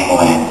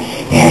penguins.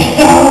 They're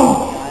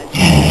so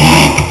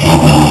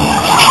delectable.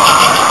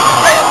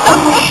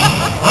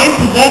 I'm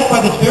possessed by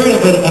the spirit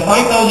of a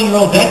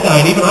 5,000-year-old dead guy,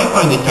 and even I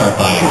find this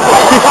terrifying.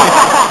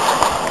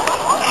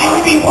 I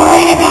would be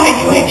worried about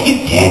you if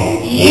you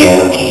didn't,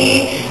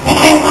 Yuki. But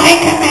I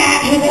like a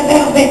man who was a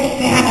little bit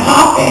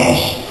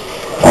standoffish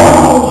for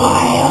a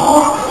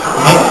while.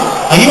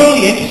 Are you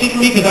only interested in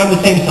me because I'm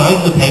the same size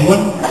as a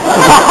penguin?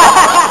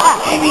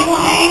 I'd be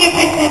lying if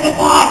I said the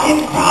thought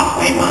didn't cross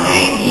my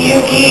mind,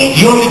 Yugi. Do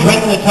you want me to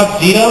dress in a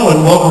tuxedo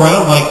and walk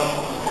around like...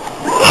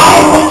 I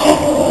would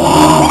just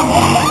love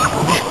that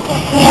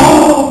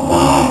so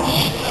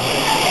much.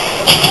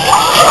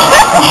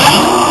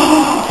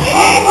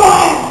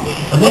 Penguin!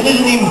 And this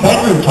isn't even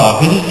bedroom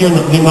talk, this is your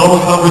normal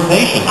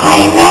conversation.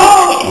 I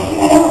know,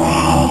 isn't it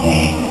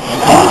arousing?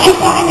 Don't you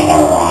find it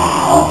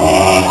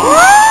arousing?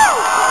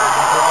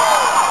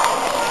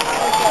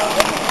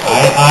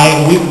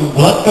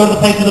 Let's go to the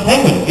place of the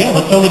penguin. Yeah,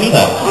 let's totally do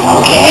that.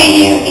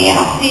 Okay, Yugi,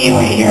 I'll see you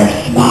at your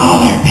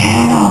smaller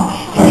panel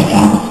for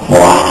some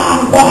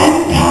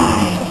one-on-one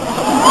time.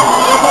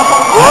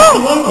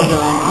 Absolutely.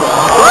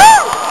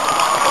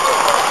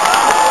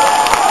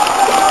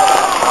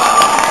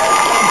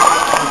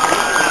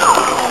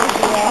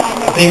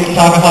 I think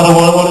Taka Hana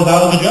 101 is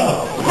out of a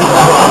job.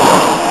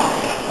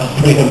 That's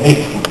pretty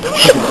amazing.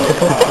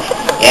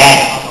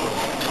 Yes.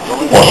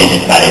 What is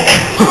it, Metaalic?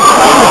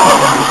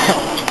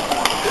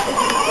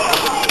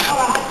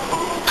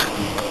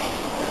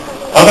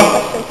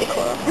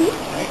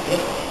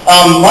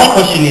 My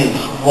question is,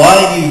 why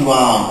did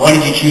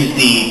you choose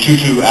the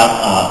tutu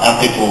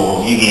outfit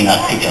for Yugi in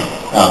that picture?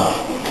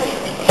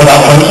 For that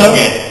photo?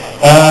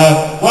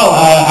 Yeah. Well,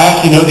 I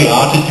actually know the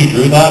artist who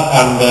drew that,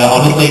 and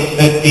honestly,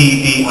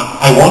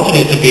 I wanted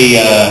it to be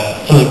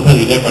something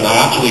completely different. I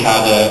actually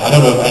had I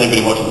don't know if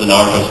anybody watches the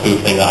Naruto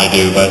spoof thing that I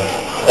do, but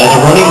there's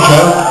a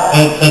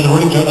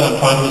running joke that I'm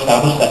trying to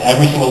establish that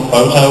every single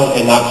photo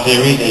in that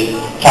series is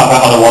Taka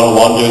Hana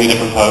 101 doing a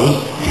different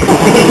pose.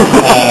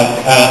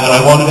 And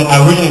I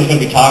originally it was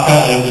going to be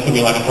Taka, and it was just going to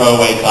be like a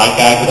throwaway side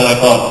gag, but then I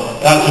thought,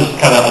 that's just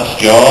kind of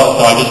obscure,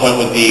 so I just went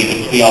with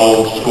the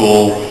old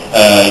school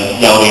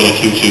Yami in a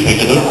tutu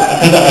picture.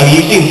 Because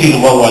you've seen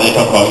season 1 where they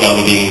talk about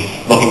Yami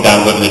looking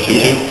down good in a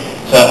tutu.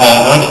 So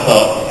and I just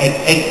thought,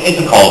 it's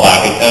a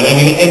callback. I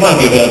mean, it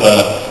might be a bit of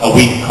a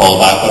weak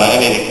callback, but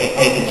I mean,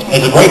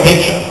 it's a great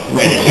picture.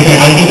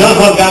 And he does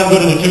look damn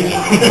good in a tutu.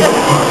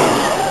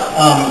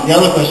 The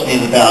other question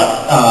is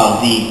about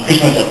the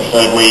Christmas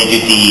episode where you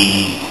did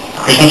the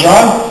Christmas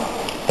rhyme.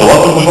 The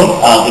what? Which one?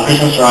 The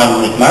Christmas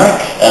rhyme with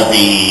Marek as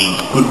the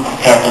good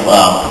character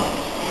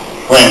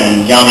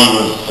when Yami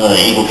was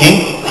evil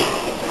king.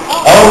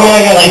 Oh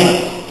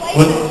yeah.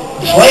 With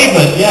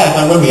Slaveness, yes,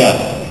 I remember, yes.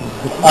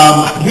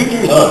 Who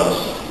drew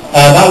those?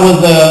 That was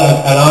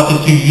an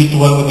artist who used to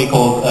work with me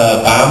called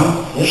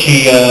Bam.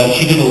 She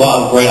did a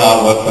lot of great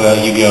artwork for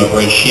Yu-Gi-Oh!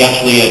 Bridge. She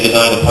actually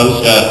designed a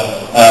poster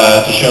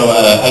to show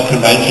at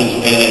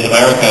conventions in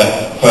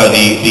America for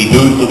the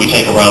booth that we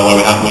take around where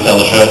we sell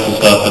the shirts and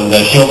stuff. And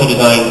she also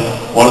designed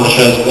one of the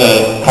shirts,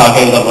 car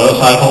games on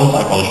motorcycles.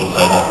 I probably shouldn't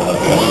say that, but that's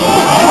good.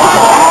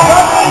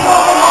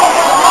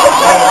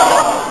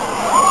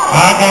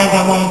 Car games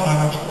on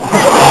motorcycles.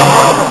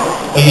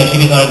 But yeah,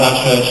 she designed that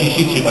shirt.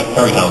 She's like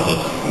very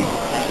talented.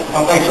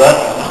 Oh, thanks for that.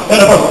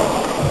 Yeah, no problem.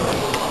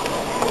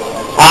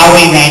 Are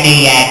we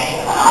ready yet?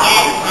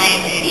 Yes, I'm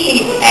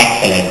ready.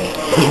 Excellent.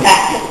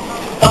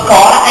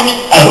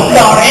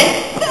 Lawrence.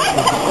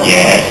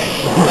 Yes.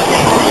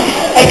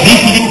 At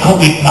least you didn't call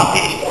me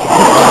Fluffy.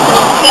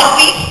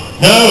 Fluffy?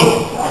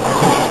 No.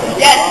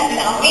 Yes,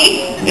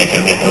 Fluffy.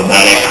 Little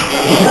Metaalic.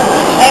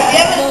 Have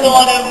you ever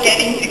thought of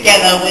getting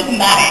together with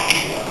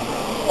Marek?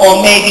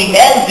 Or maybe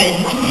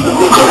Melvin?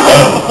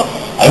 No.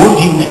 I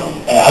wouldn't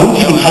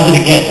even hazard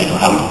a guess at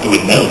how to do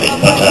with Melvin,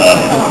 but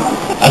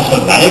as for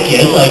Metaalic,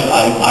 yes,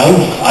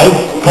 I've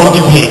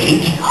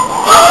contemplated.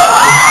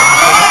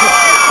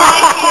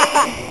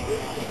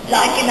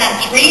 Like in that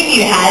dream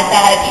you had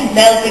that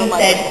Melvin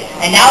said,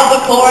 and now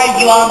Bakura,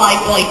 you are my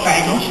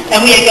boyfriend,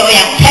 and we are going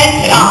out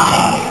 10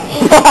 times.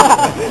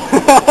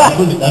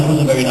 That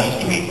was a very nice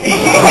dream.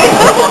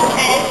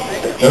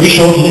 Very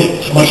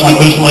short-lived, much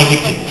like most of my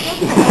victims.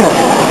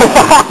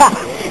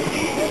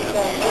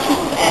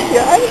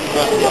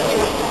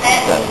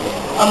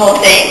 One more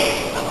thing.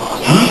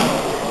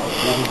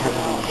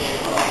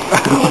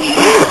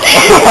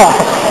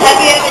 Have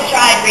you ever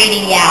tried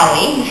reading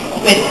Yaoi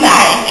with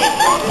Marek?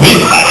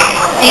 With Marek?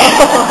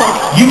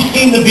 Yeah. You've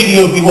seen the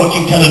video of me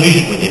watching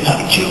television with him,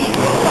 haven't you?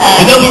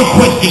 The number of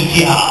questions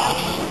he asks.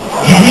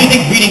 You really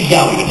think reading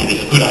Yaoi with him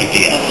is a good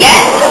idea?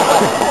 Yes.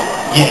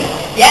 Yes.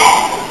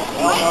 Yes.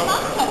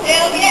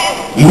 Hell yes.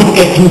 We wouldn't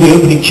get through the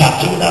opening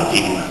chapter without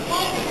him.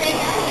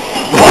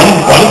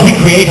 Why don't we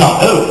create our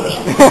own?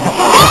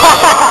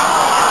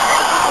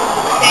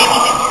 Maybe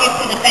just skip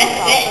to the best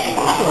bit.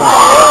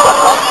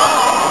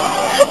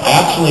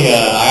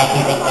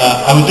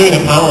 I was doing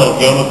a panel at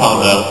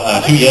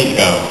Yomapan 2 years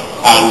ago,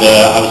 and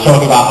I was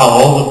talking about how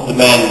all of the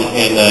men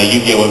in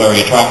Yu-Gi-Oh! Were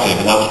very attractive,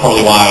 and that was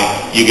probably why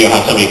Yu-Gi-Oh!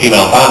 Had so many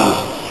female fans.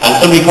 And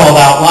somebody called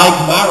out, like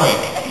Marek.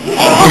 And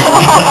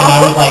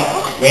I was like,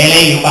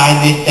 really? You find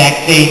this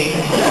sexy?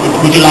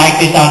 Would you like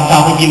this on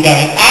top of you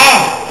going,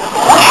 ow!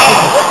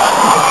 Ow!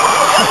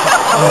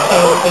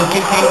 So there's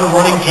been kind of a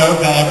running joke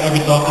that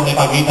every so often if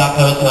I meet that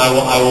person, I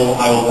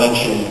will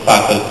mention the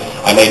fact that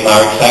I made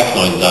Marek sex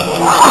noises at them.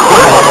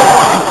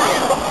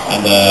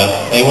 And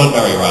they weren't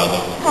very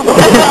arousing.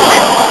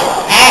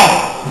 Ow!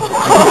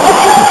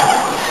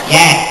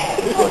 Yes!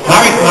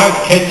 Marek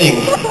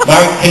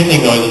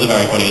kissing noises are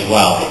very funny as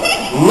well.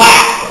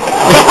 Mwah!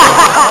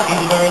 He's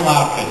a very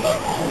loud kisser.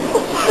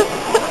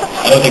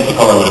 I don't think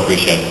Sakura would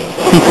appreciate it.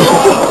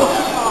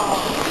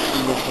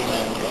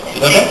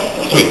 Is that okay?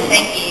 Sweet.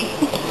 Thank you.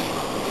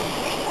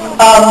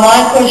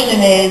 My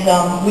question is,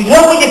 we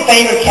know what your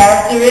favorite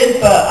character is,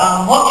 but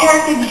what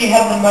character did you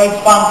have the most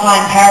fun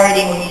time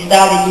parodying when you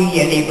started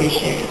Yu-Gi-Oh! The Abridged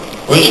series?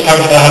 Which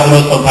character did I have the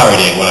most fun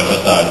parodying when I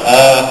first started?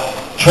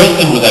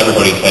 Tristan was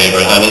everybody's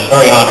favourite, and it's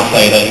very hard to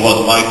say that he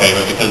wasn't my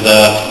favourite because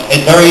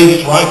it's very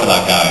easy to write for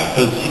that guy,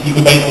 because you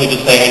could basically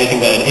just say anything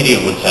that an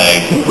idiot would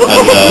say,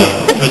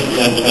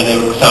 and it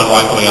would sound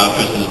right coming out of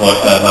Tristan's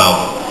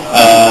mouth.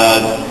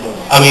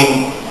 I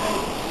mean,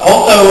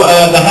 also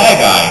the hair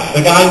guy,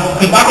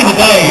 because back in the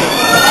day...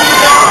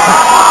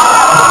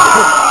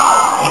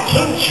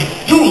 Attention,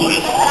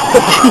 duelist!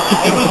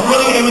 It was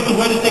the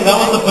weirdest thing.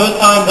 That was the first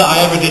time that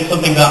I ever did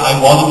something that I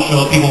wasn't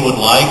sure people would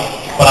like,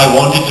 but I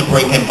wanted to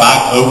bring him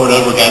back over and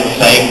over again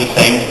saying the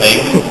same thing,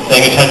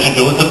 saying attention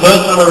duelist. The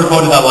first time I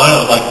recorded that line,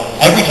 I was like,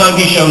 every time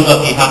he shows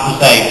up, he has to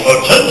say,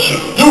 attention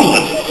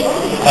duelist!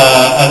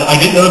 And I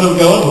didn't know if it would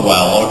go over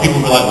well, or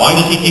people would be like, why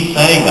does he keep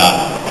saying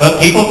that?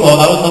 But people thought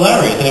that was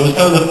hilarious, and it was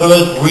kind of the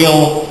first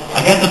real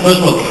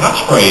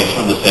catchphrase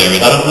from the series.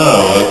 I don't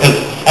know, because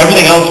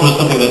everything else was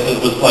something that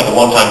was like a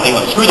one-time thing,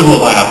 like screw the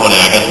rules, I have money,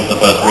 I guess was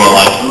the first real,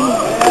 like,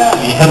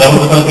 yeah, that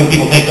was the first thing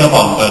people picked up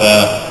on, but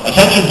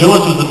attention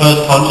duelist was the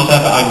first conscious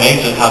effort I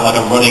made to have like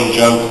a running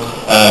joke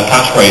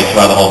catchphrase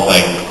throughout the whole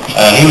thing.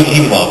 He was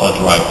a lot of fun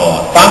to write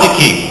for. Found it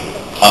key,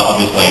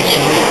 obviously.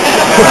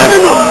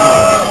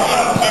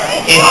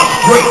 In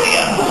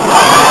Australia.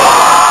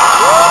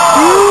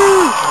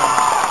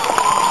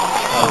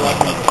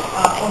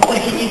 Also,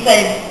 can you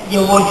say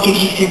your voice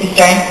gives you super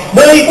strength?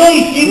 My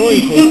voice gives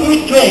me super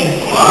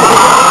strength.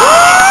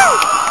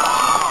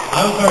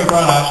 I was very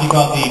proud I actually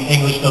got the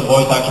English dub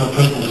voice actor of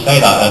Tristan to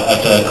say that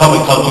at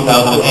Comic-Con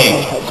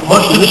 2008,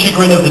 much to the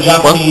chagrin of the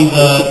Japanese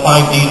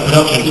 5D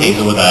production team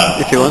who were there.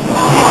 If you want.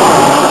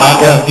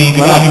 The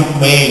guy who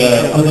made,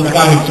 the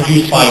guy who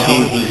produced 5D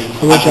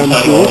was actually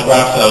signing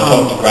autographs, and I was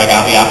talking to Greg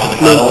Abbey after the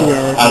panel,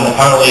 and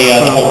apparently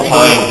the whole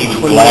time he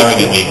was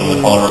glaring at me from the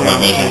corner of my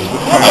vision.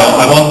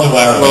 I wasn't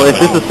aware of it. Well, if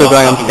this is still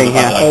going, I'm staying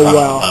here. Oh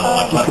wow,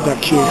 look at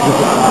that cute.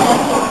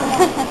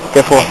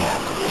 Go for it.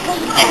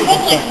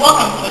 Firstly,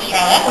 welcome to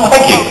Australia. Oh,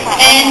 thank you.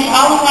 And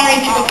I was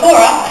wondering,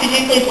 Tukakura, could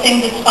you please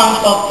sing the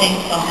SpongeBob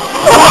theme song?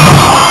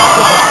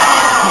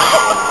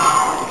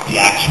 The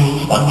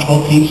actual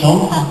SpongeBob theme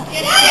song?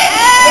 Yes, the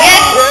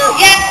actual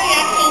song.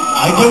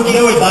 I don't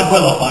know it that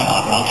well off by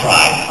heart, but I'll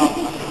try.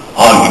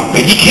 Are you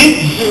ready,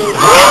 kids?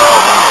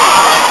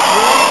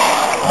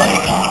 I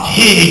can't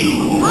hear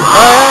you.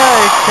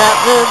 Hey,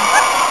 Captain!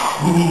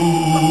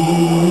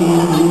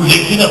 Ooh,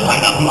 lives in a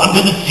pineapple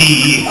under the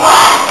sea.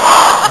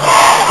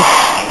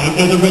 I don't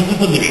know the rest of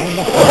the lyrics.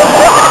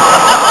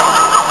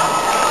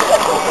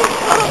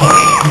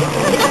 Sorry.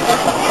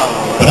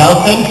 But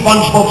I'll send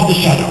SpongeBob to the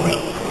Shadow Realm.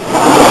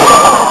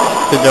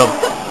 Good job.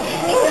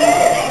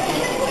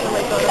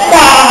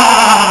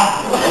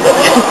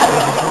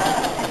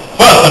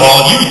 First of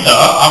all, you, sir,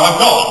 are a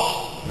god.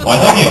 Why,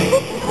 thank you.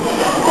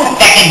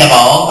 Second of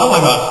all, Oh my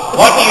god.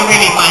 what do you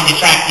really find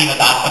attractive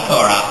about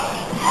Sakura?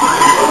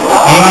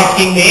 Are you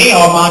asking me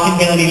or Martin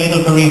Kennedy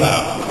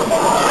LittleKuriboh?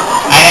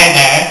 I don't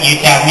know,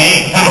 you tell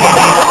me.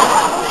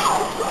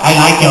 I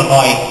like your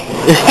voice.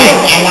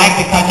 I like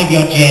the cut of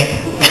your jib.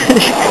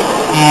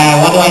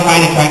 What do I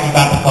find attractive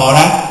about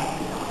Sakura?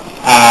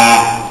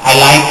 I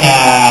like,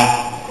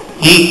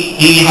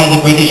 he has a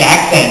British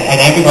accent,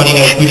 and everybody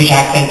knows British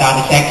accents are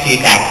the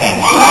sexiest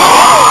accents.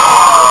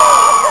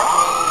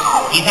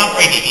 He's not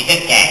British, he's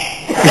just gay.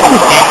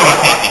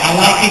 I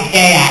like his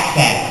gay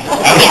accent.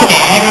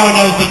 Everyone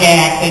knows the gay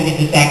accent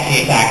is the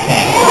sexiest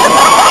accent.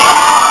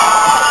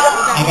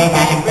 I go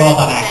back and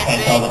forth on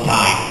accents all the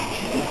time.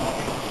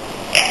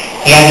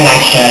 He has a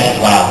nice shirt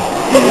as well.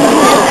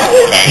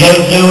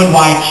 Blue and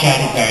white shirt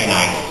is very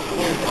nice.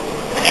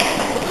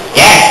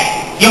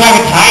 Yes, you have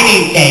a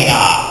tiny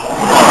gaydar.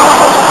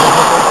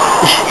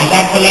 Is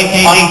that Philippe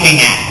Pointing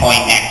at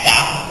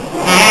Poindexter.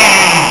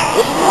 Ah,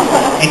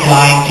 it's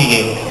lying to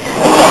you.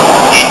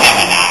 It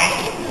never lies.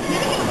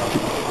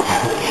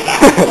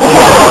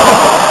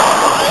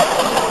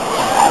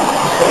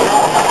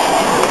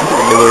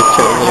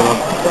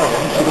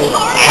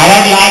 I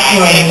don't like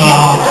you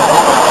anymore.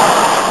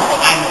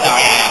 I'm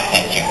sorry I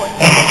upset you.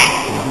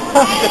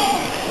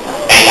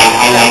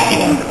 I like you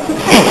though.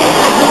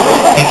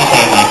 Think you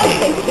sound like me.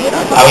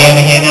 Are we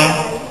over here now?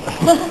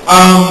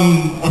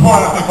 Before I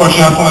ask my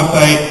question, I just want to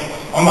say,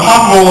 on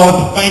behalf of all of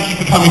us, thank you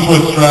for coming to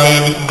Australia.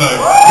 This is a great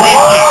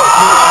place.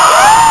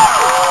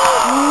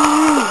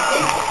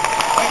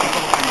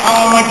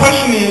 My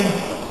question is,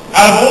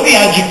 out of all the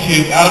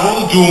adjectives, out of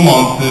all the dual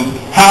monsters,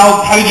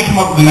 how did you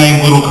come up with the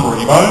name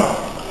LittleKuriboh?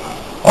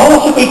 Oh,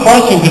 that's a good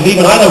question, because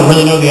even I don't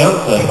really know the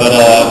answer. But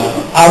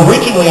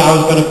originally,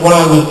 when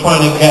I was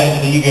trying to get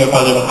into the Yu-Gi-Oh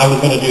fandom, I was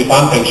going to do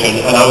fan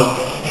fiction, and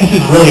this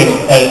is really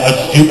a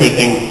stupid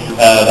thing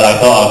that I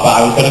thought of, but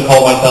I was going to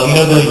call myself, you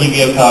know the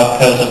Yu-Gi-Oh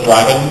card Curse of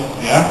Dragon?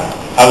 Yeah?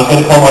 I was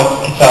going to call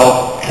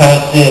myself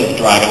Cursive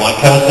Dragon,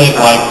 like cursive,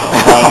 like,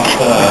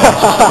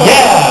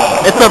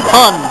 yeah! It's a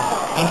pun!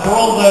 And for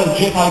all the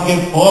jip I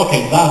give 4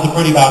 kids, that was a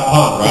pretty bad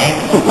pun, right?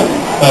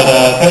 But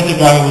Cursive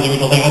Dragon was the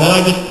original thing, and then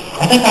I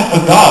think I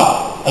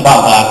forgot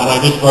about that, and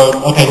I just wrote,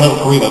 okay,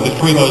 LittleKuriboh, because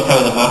Kuriboh is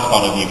kind of the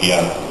mascot of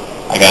Yu-Gi-Oh,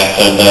 I guess,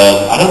 and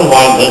I don't know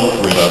why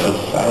LittleKuriboh,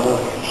 because I don't know.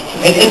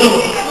 It's a,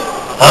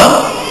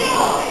 huh?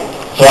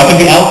 So I can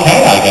be LK,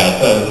 I guess.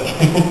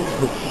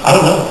 I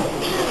don't know.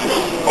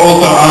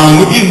 Also,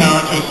 with your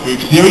Naruto Spook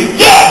series,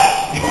 yes!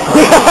 You've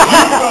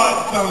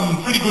got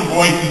some pretty good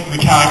voices for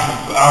the characters.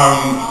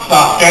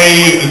 Sasuke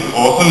is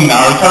awesome,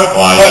 Naruto.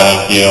 Why,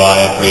 thank you,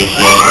 I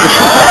appreciate it.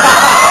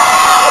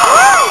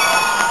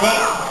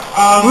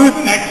 With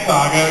the next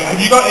saga, have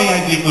you got any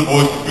idea for the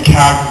voices for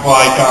characters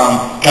like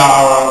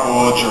Gaara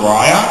or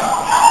Jiraiya?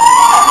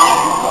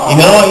 You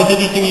know what, it's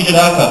interesting you should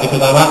ask that,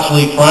 because I'm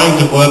actually trying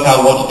to work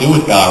out what to do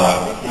with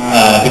Gaara,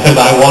 because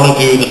I want to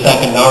do the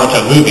second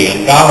Naruto movie,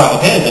 and Gaara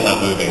appears in that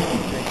movie.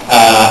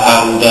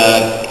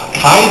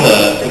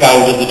 Kaiser, the guy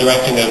who does the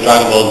directing of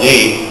Dragon Ball Z,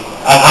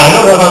 I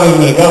don't know if I'm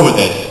even going to go with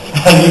this,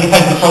 and you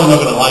guys are probably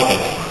not going to like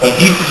it, but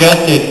he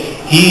suggested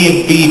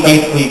he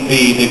basically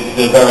be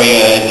the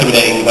very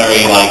intimidating,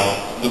 very like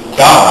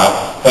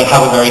Gaara, but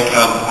have a very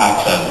camp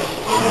accent.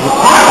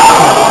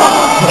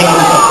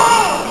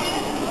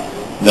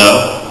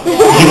 No?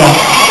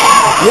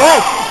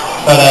 Yes!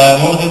 But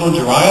what was the other one,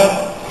 Jiraiya?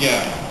 Yeah.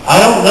 I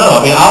don't know.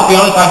 I mean, I'll be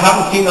honest, I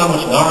haven't seen that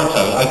much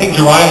Naruto. I think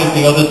Jiraiya is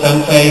the other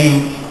sensei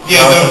who...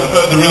 Yeah,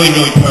 the really,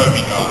 really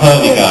pervy guy.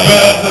 Pervy guy,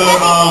 yeah. The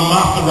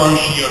Master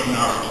Roshi of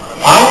Naruto.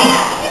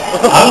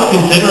 I was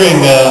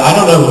considering, I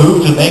don't know who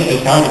to make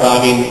this character, but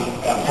I mean,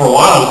 for a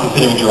while I was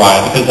considering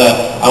Jiraiya, because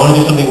I want to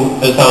do something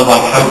that sounds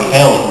like Hank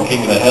Hill from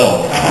King of the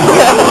Hill.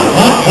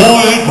 What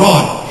boy ain't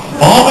right?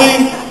 Bobby?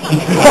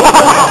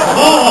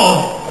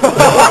 Oh!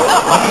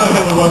 I don't know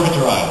if it would work with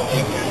Jiraiya.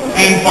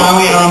 And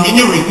finally, in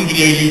your recent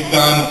video, you've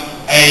done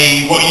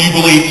what you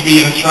believe to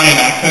be an Australian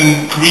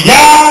accent.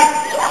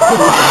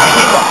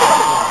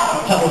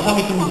 Tell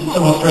me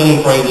some Australian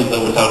phrases that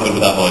would sound good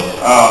with that voice.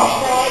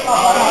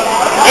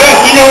 Yes,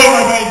 you know it,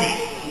 my baby.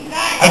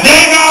 A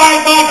day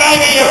night, my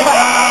baby, you're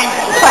fine.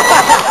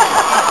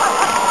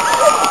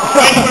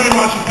 Thank you very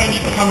much, and thank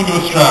you for coming to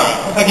Australia.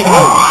 Thank you for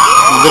having me.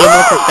 A little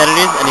more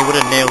profanities and he would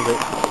have nailed it.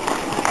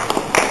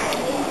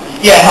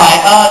 Yeah,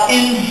 hi.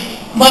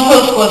 My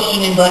first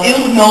question is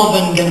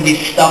Melvin going to be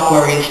stuck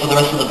where he is for the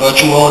rest of the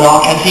virtual world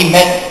arc? Has he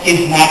met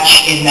his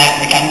match in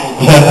that mechanical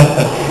group?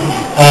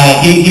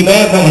 He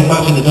may have met his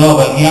match in the door,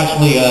 but he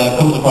actually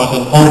comes across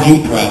a whole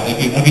new threat.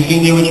 Have you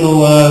seen the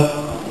original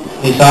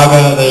the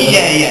saga?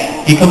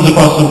 Yeah. He comes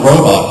across some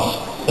robots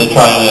that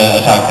try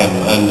and attack him,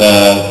 and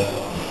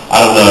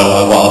I don't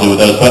know what I'll do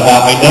with those. But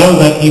I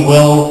know that he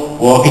will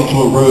walk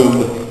into a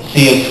room,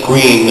 see a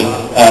screen,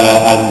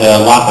 and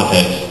laugh at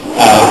it.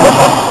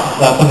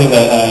 That's something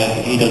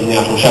that he does in the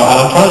actual show. And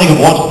I'm trying to think of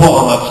what to put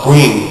on that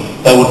screen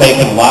that would make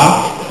him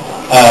laugh.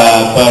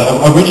 But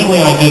originally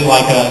I did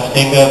like a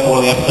stinger for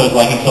one of the episodes,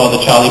 like he saw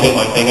the Charlie bit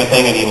my finger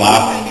thing and he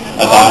laughed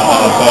at that.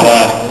 But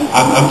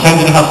I'm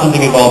tempted to have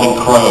something involving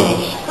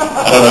crows.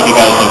 I don't know if you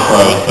guys know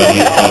crows, but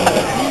he's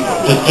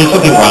just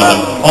something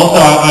random.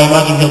 Also, I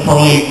imagine he'll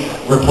probably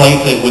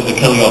replace it with the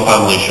Kill Your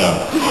Family show.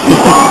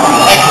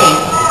 Excellent.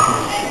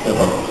 No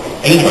problem.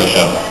 It is a great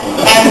show.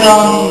 And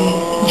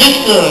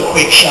just a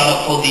quick shout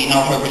out for the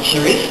Naruto Bridge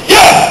series.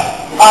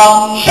 Yeah!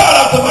 Shout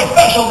out to my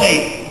special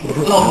date.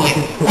 Lovely.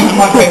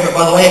 My favorite,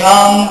 by the way.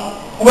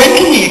 When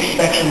can we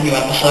expect some new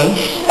episodes?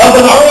 Of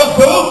the Naruto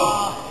Spook?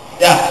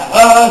 Yeah.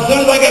 As soon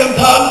as I get them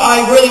done,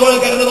 I really want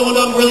to get another one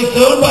done really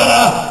soon,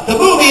 but the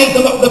movie is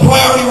the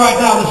priority right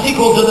now, the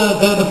sequel to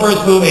the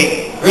first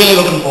movie. Really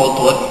looking forward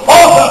to it.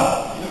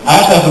 Awesome!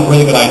 I actually have some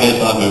really good ideas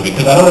for that movie,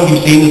 because I don't know if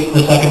you've seen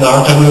the second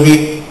Naruto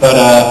movie, but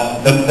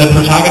the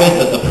protagonist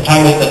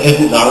that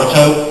isn't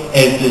Naruto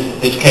is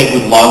this kid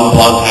with long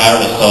blonde hair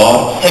and a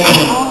sword.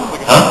 Temujin.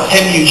 Huh?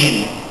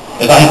 Temujin.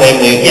 Is that his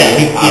name in the movie?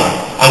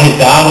 Yeah. And his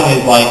dad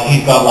is like,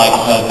 he's got like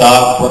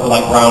dark,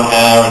 like brown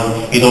hair,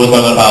 and he's always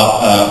going on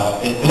about,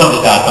 not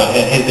his dad, but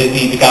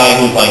the guy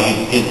who's like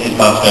his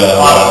master.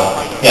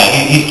 Yeah,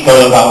 he's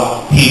going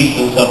about peace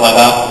and stuff like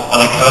that,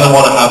 and I kind of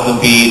want to have them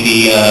be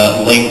the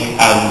Link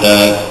and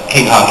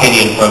King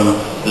Harkinian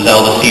from the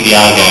Zelda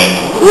CDI game.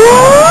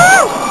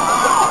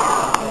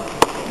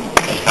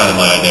 That's kind of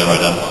my idea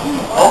right now.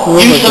 Oh,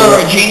 you sir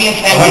are a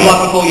genius, and good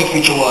luck with all your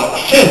future work.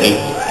 Cheers,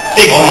 dude.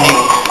 Big fan.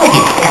 Thank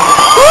you.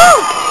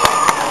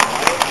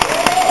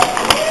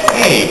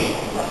 Hey.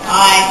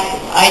 Hi,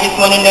 I just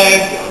want to know,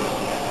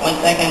 1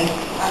 second,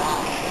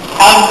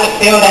 how does it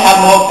feel to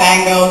have more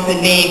fangirls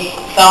than me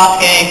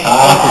Sasuke.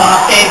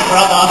 Sasuke's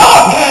brother.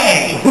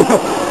 Okay!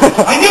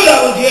 I knew that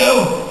was you!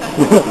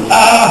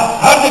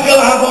 How does it feel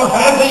to have more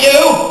fans than you?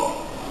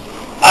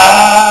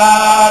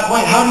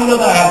 Wait, how do you know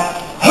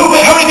that? How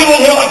many people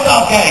in here like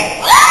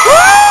Sasuke?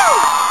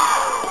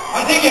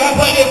 I think you have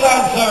plenty of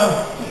fans, sir.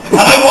 And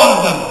I'm one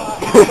of them.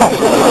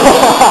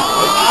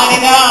 Not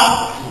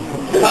enough.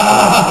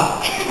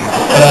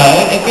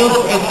 It feels,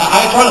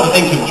 I try not to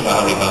think too much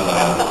about how many fans I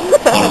have,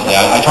 honestly.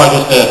 I try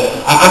just to,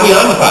 I mean,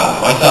 I'm a fan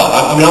myself.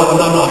 I'm not a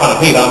fan of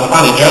Pete, I'm a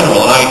fan in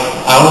general, and I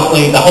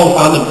honestly, the whole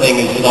fandom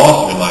thing is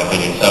awesome in my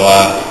opinion. So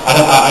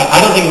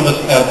I don't think of us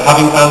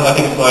having fans, I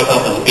think of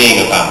myself as being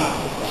a fan.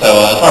 So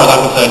as far as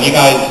I'm concerned, you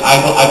guys,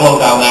 I belong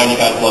down there and you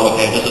guys belong up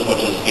here just as much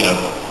as, you know,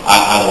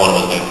 either one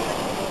of us do.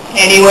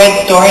 Any weird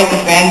stories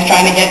of fans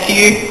trying to get to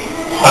you?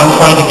 Fans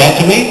trying to get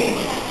to me?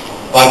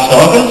 Like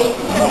stalkers?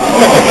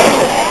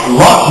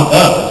 Lots of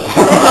those.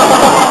 Can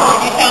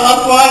you tell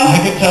us one? I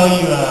could tell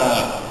you,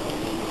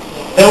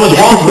 there was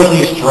one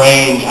really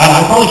strange,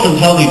 I probably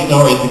shouldn't tell these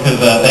stories because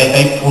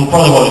they will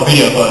probably watch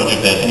video footage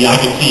of this and I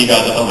can see you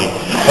guys are filming.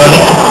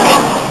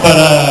 But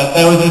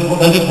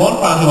there's this one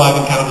fan who I've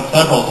encountered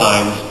several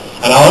times,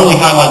 and I'll only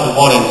highlight the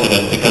one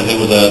incident because it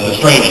was the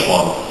strangest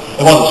one.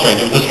 It wasn't strange,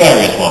 it was the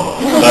scariest one.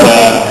 But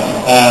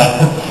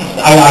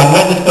I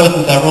met this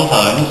person several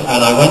times, and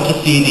I went to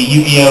see the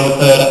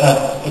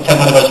Yu-Gi-Oh! 10th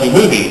anniversary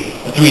movie,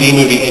 the 3D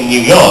movie in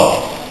New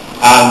York.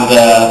 And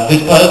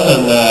this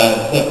person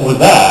was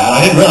there, and I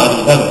didn't realize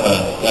it was them at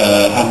first.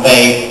 And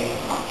they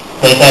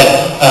said,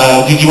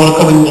 did you want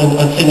to come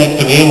and sit next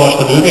to me and watch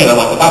the movie? And I'm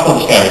like, that's not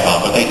the scary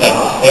part. But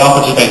they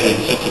offered to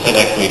basically to sit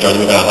next to me during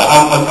the movie. And I was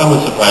like, I'm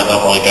with some friends, I'll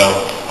probably go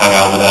hang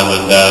out with them.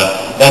 And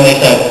then they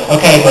said,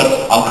 okay,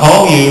 but I'll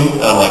call you.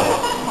 And I'm like,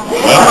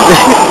 what?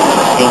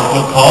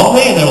 You'll call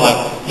me? And they were like,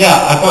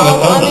 yeah, I've got your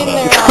phone number.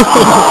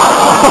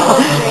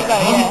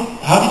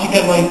 How did you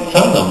get my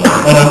phone number?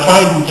 And I'm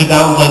trying to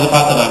downplay the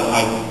fact that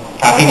I'm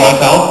hacking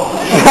myself.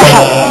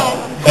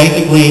 But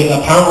basically,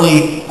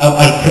 apparently,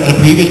 at a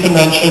previous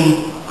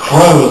convention,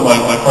 Crows,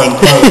 my friend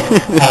Crows,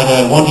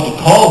 had wanted to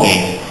call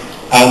me.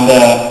 And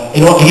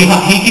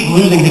he keeps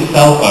losing his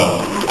cell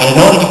phone. And in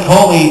order to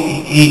call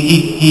me,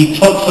 he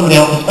took somebody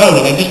else's phone,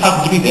 and it just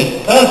happened to be this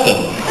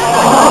person.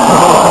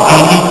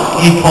 And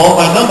he called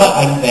my number,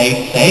 and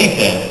they saved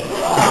it.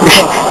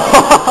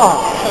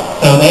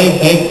 So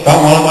they got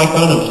one of my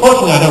phone numbers.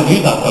 Fortunately, I don't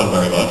use that phone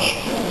very much,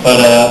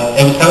 but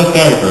it was kind of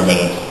scary for a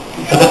minute.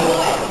 But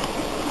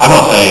I'm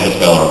not saying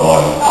it's girl or a boy.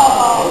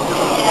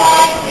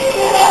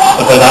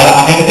 Because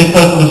if this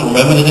person doesn't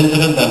remember this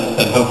incident,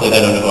 then hopefully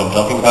they don't know who I'm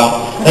talking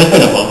about. There's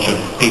been a bunch of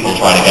people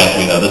trying to get to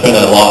me though. There's been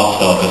a lot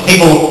of stuff.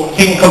 People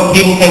came up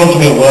to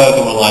me at work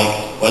and were like,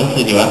 when's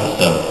the new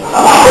episode?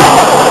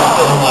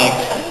 And I'm like,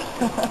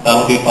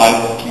 that'll be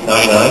 $5.99.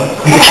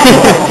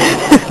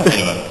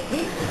 Anyway.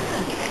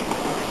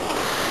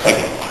 Thank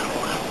you.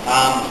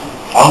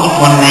 I was just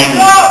wondering,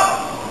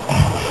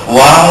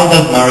 why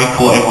does Murray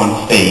call everyone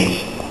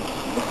Steve?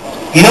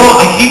 You know,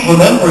 I keep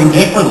remembering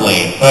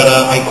differently, but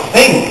I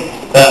think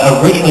that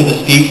originally the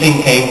Steve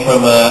thing came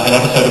from an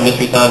episode of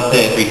Mystery Science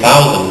Theater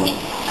 3000,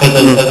 because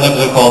there's an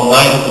episode called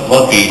Night of the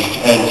Blood Beast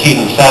in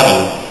season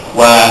 7,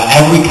 where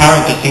every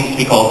character seems to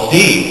be called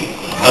Steve.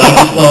 And I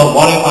just thought,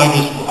 what if I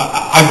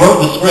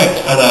wrote the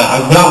script, and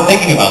without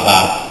thinking about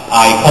that,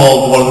 I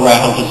called one of the Rare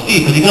Hunters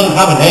Steve, because he doesn't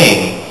have a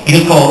name.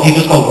 He's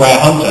just called Rare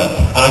Hunter.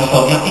 And I just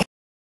thought, yeah,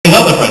 his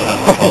other friends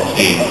have to be called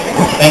Steve.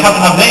 They have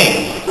to have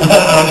names. And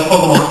I just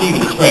called them all Steve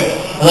in the script.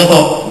 And I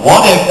thought,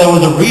 what if there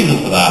was a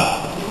reason for that?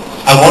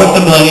 And what if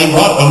the Millennium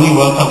Rod only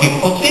worked on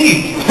people called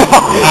Steve?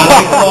 And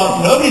I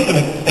thought, nobody's going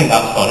to think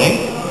that's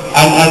funny.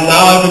 And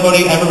now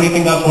everybody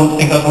thinks that's one of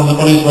the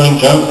funniest running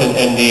jokes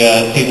in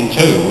the season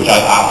 2, which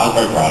I was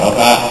very proud of.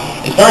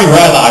 It's very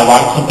rare that I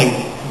write something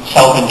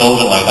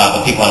self-indulgent like that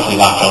people actually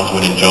latch onto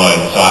and enjoy.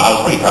 So I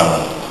was pretty proud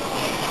of that.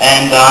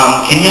 And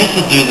can you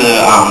just do the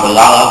la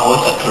la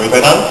voice that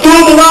Kuriboh does? Do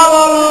the la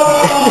la la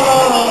la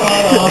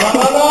la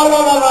la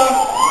la la la.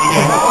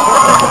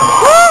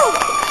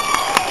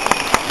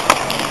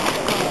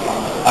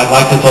 I'd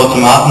like to talk to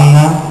Martin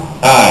now.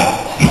 Hi.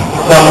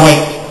 No,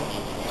 wait.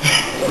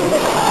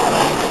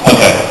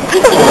 Okay.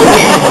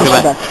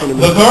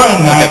 Bakura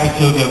and Marek are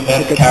two of your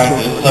best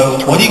characters, so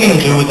what are you going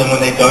to do with them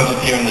when they don't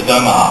appear in the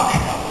Doma arc?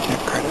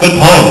 Good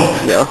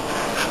point. Yeah.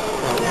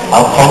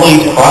 I'll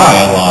probably cry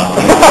a lot.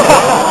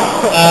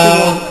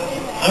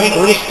 I mean,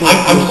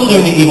 I'm still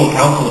doing the Evil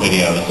Council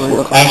videos.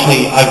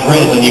 Actually, I've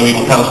written the new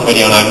Evil Council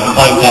video and I'm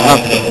planning to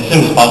edit it as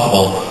soon as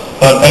possible.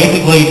 But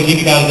basically, to give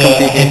you guys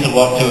a hint of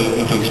what to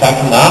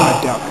expect from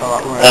that, I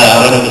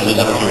don't know if this is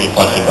a necessary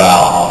question, but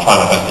I'll try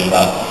my best to do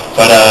that.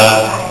 But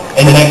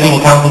in the next Evil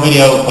Council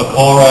video,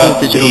 Bakura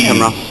leaves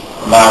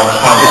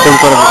Marek's house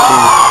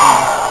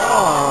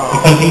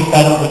because he's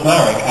fed up with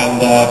Marek,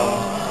 and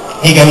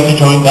he goes to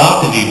join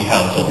Dark's Evil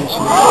Council.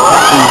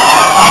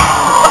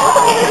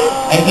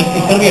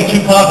 It's going to be a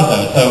two-parter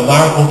though, so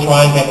Marek will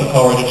try and get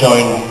Bakura to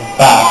join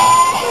back,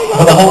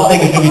 but the whole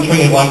thing is going to be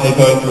treated like they're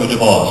going through a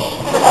divorce.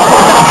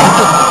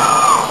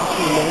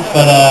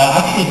 But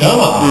as for the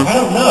Doma, I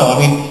don't know. I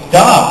mean,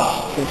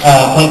 Darts,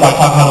 played by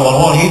Takahata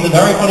 101, he's a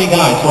very funny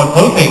guy, so I'm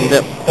hoping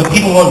that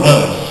people won't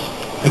notice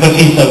because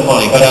he's so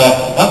funny. But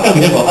that's going to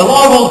be difficult. A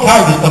lot of old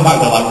characters come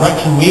back, though, like Rex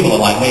and Weevil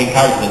are like main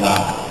characters in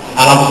that.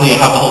 And obviously you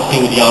have the whole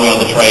scene with Yami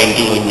on the train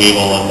dueling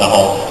Weevil and the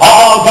whole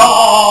 "Oh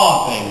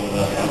God" thing.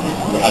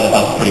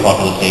 That's a pretty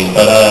popular scene.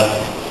 But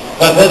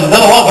there's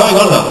a lot going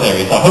on in that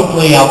series, so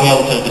hopefully I'll be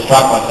able to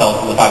distract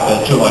myself from the fact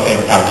that two of my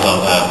favourite characters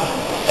aren't there.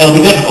 It'll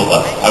be difficult,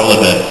 though, I will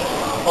admit.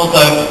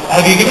 Also,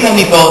 have you given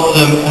any thought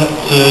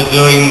to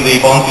doing the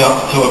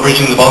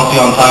abridging the Bonzi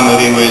on Time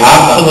movie with...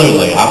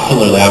 Absolutely,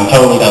 absolutely. I'm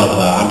totally down for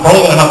that. I'm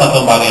probably going to have that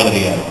done by the end of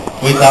the year.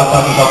 With that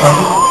second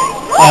copyright?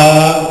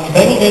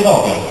 They will be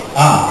involved, yeah.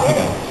 Ah,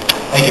 okay.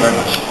 Thank you very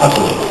much.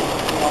 Absolutely.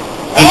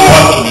 This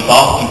question is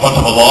asked in front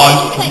of a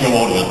live studio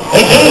audience.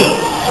 It is!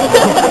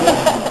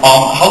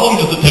 How long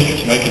does it take you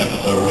to make an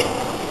episode?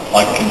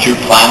 Like, can you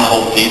plan the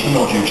whole season,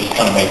 or do you just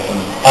kind of make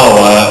them...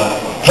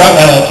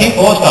 Team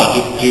 4-Star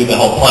do the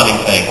whole planning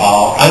thing.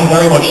 I'm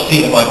very much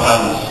seat in my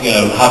pants,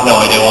 have no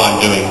idea what I'm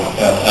doing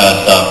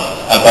stuff.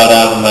 But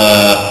as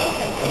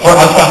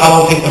for how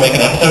long it takes to make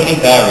an episode,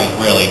 it varies,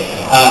 really.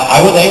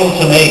 I was able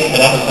to make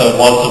an episode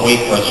once a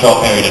week for a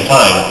short period of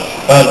time,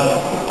 but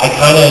I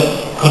kind of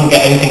couldn't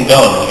get anything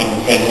done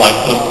in my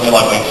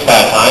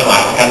spare time.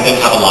 I kind of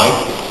didn't have a life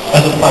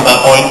at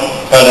that point.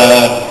 But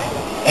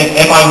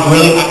if I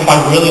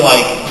really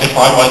like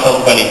deprive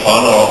myself of any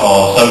fun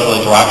or social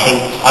interaction,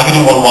 I could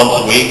do one once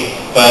a week.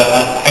 But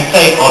I'd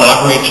say on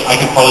average I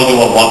could probably do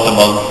one once a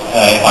month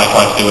if I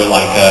tried to do it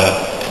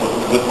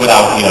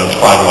without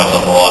depriving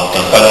myself of all that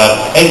stuff. But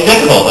it's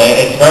difficult.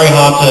 It's very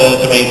hard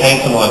to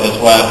maintain something like this.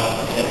 Where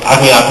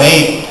I've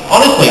made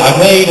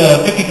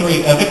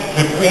 53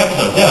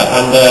 episodes, yeah,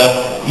 and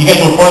you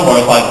get to a point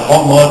where it's like,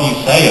 what more do you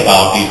say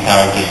about these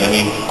characters? I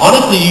mean,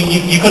 honestly,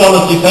 you could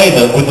honestly say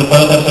that with the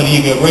first episode of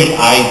Yu-Gi-Oh! Bridge,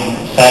 I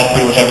said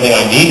pretty much everything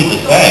I needed to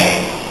say.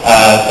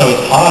 So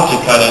it's hard to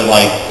kind of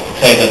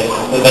say that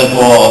there's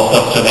more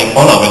stuff to make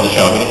fun of in the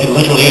show. I mean, it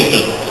literally is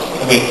just,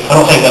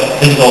 I'm not saying that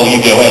this is all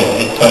Yu-Gi-Oh!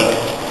 is, but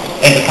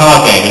it's a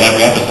card game in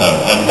every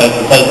episode, and there's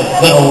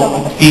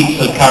little beats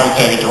of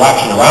character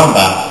interaction around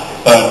that,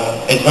 but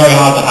it's very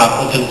hard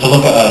to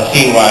look at a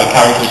scene where a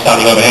character is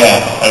standing over here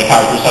and a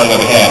character is standing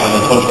over here and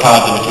there's a bunch of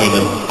cards in between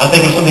them and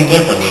think of something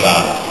different with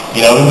that.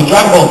 And with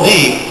Dragon Ball Z,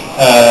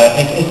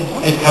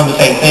 it's kind of the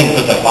same thing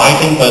because they're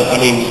fighting, but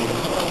I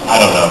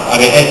don't know.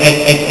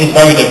 It's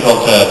very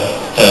difficult to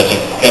get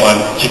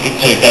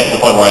to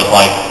the point where it's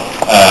like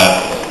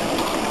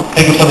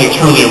think of something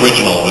truly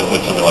original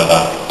with something like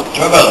that. Do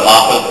you ever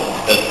laugh at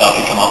the stuff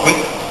you come up with?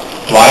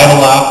 Do I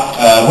ever laugh?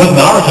 With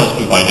Naruto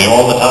spook I do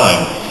all the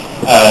time.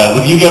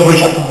 With Yu-Gi-Oh!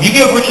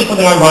 Bridge is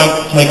something I write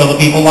to make other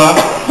people laugh.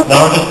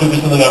 Naruto spook is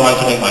something I write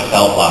to make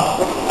myself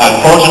laugh. And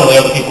fortunately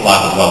other people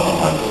laugh as well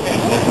sometimes.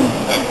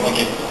 Thank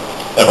you.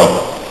 No problem.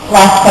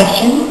 Last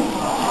question.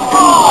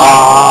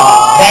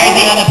 There's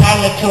another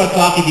panel at 2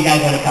 o'clock if you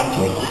guys want to come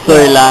to it.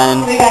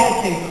 Storyline. We'll be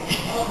back at 2.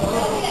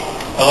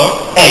 Hello?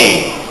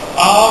 Hey.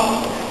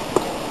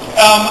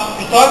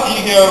 Besides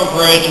Yu-Gi-Oh!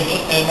 Bridge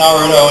and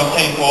Naruto and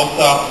Team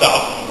 4-Star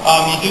stuff,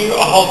 you do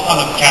a whole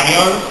ton of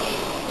cameos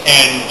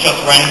and just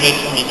random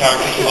bits from your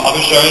characters from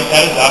other shows.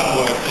 How does that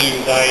work? Do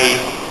the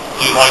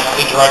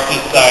directors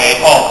say,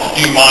 oh,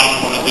 do you mind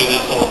if you want to do this,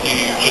 or do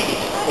you just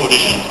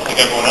audition like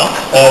everyone else?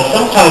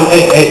 Sometimes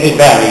it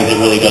varies, it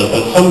really does,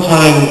 but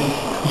sometimes,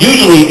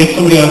 usually if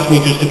somebody asks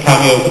me just a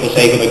cameo for the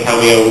sake of a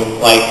cameo,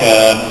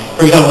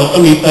 for example, if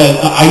somebody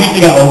says, I used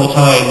to get all the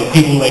time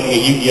people making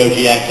a Yu-Gi-Oh!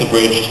 GX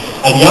abridged,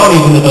 and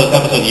Yami's in the first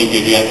episode of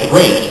Yu-Gi-Oh! GX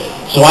abridged,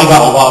 so I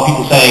got a lot of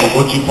people saying,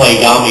 would you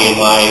play Yami in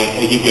my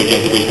Yu-Gi-Oh!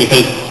 GX abridged,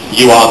 because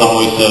you are the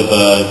voice of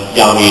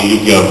Yami in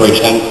Yu-Gi-Oh!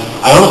 Abridged, and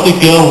I honestly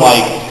feel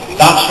like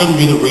that shouldn't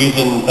be the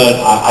reason that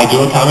I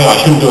do a cameo. I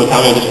shouldn't do a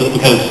cameo just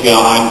because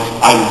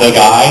I'm the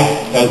guy.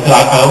 Because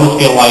I almost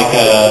feel like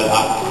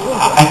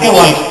I feel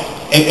like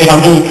if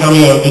I'm doing a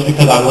cameo just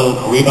because I'm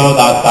LittleKuriboh,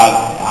 that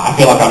I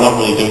feel like I'm not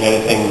really doing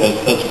anything.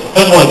 That's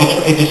first of all,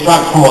 it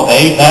distracts from what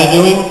they're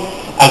doing,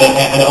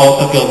 and it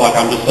also feels like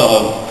I'm just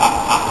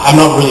I'm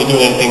not really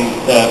doing anything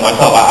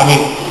myself.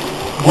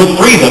 With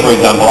Frieza, for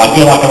example, I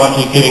feel like I'm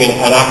actually giving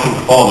an acting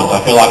performance.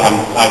 I feel like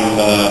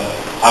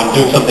I'm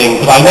doing something,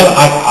 because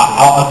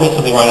I'll admit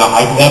something right now,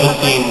 I've never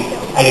seen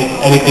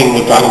anything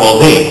with Dragon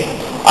Ball Z.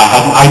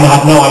 I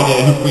had no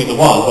idea who Frieza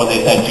was when they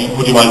said,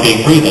 would you mind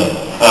being Frieza?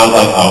 And I was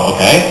like, oh,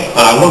 okay.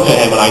 And I looked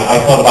at him and I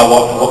thought about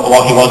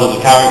what he was as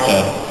a character,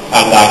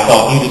 and I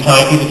thought, he's a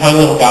tiny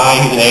little guy,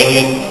 he's an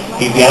alien,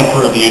 he's the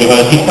emperor of the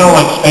universe, he's kind of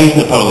like Space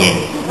Napoleon.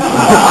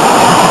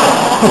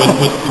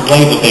 with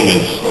laser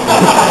fingers.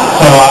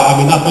 So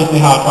that's basically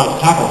how I tried to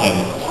tackle him,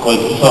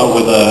 was sort of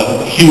with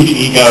a huge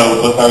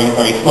ego, but very,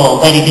 very small,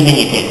 very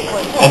diminutive,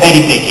 and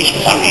very British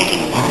for some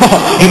reason.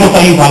 People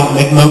say he's like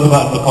Nick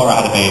Mogaba and Bakura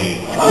had a baby.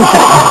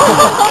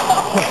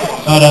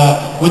 But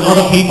with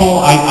other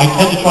people, I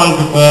tend to try and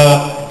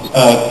prefer,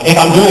 if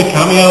I'm doing a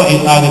cameo,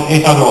 it's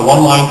either a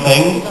one-line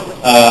thing,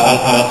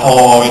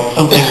 or it's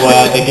something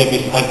where they give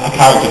me a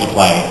character to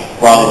play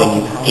rather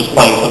than just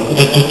playing something,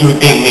 just do it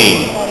being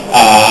me.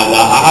 And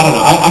I don't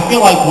know. I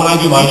feel like when I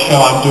do my show,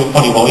 I'm doing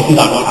funny voices.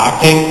 I'm not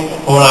acting.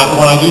 But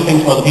when I do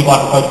things for other people, I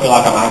prefer to feel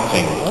like I'm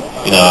acting.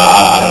 You know,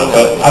 I don't know.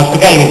 But as for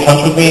getting in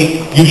touch with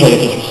me, usually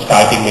it's just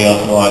Skyping me or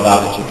something like that.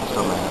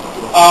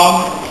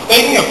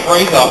 Speaking of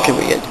Frieza,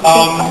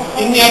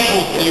 in the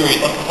actual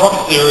series, like the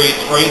proper series,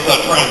 Frieza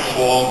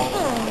transforms,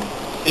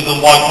 is it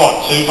like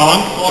what, 2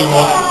 times? 2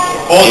 more?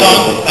 4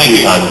 times?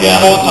 Thank you.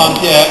 4 times,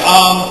 yeah.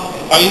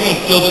 Are you going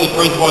to still do the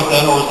Frieza voice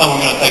then, or is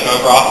someone going to take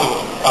over after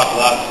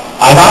that?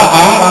 I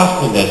have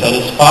asked them this, and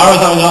as far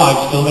as I know, I'm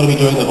still going to be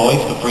doing the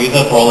voice for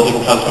Frieza for all the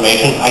different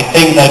transformations. I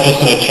think they're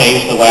just going to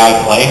change the way I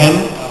play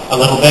him a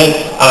little bit,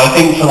 and I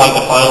think for like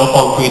the final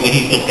form Frieza,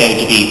 he's just going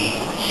to be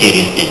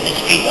serious business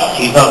Frieza.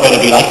 He's not going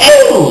to be like,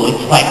 oh,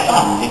 it's like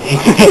fun,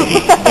 it's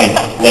goofy.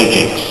 No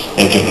jokes,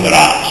 no joking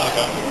around.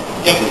 Okay.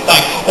 Yep,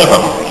 thanks. No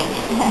problem.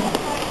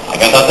 I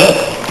guess that's it.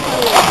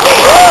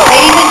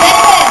 Ladies and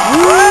gentlemen,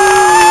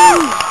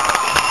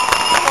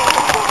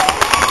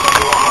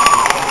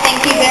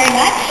 thank you very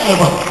much. No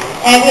problem.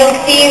 And we'll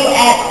see you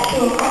at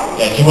 2 o'clock.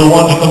 Yes, you will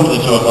want to come to the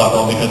 2 o'clock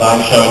one because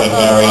I'm showing a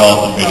very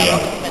awesome video.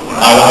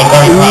 I'm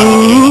very proud of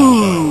the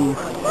video.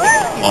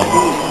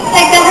 Awesome.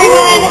 Thanks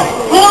everyone.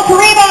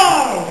 LittleKuriboh.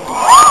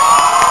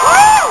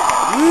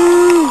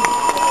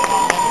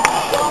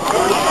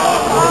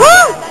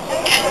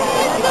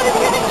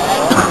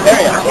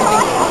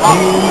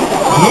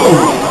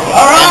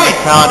 All right. The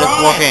crowd is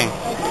walking.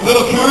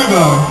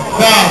 LittleKuriboh,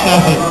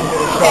 fantastic.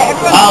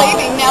 Everyone's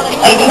leaving now that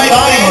At the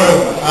dining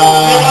room,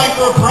 we're going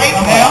for a break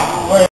now.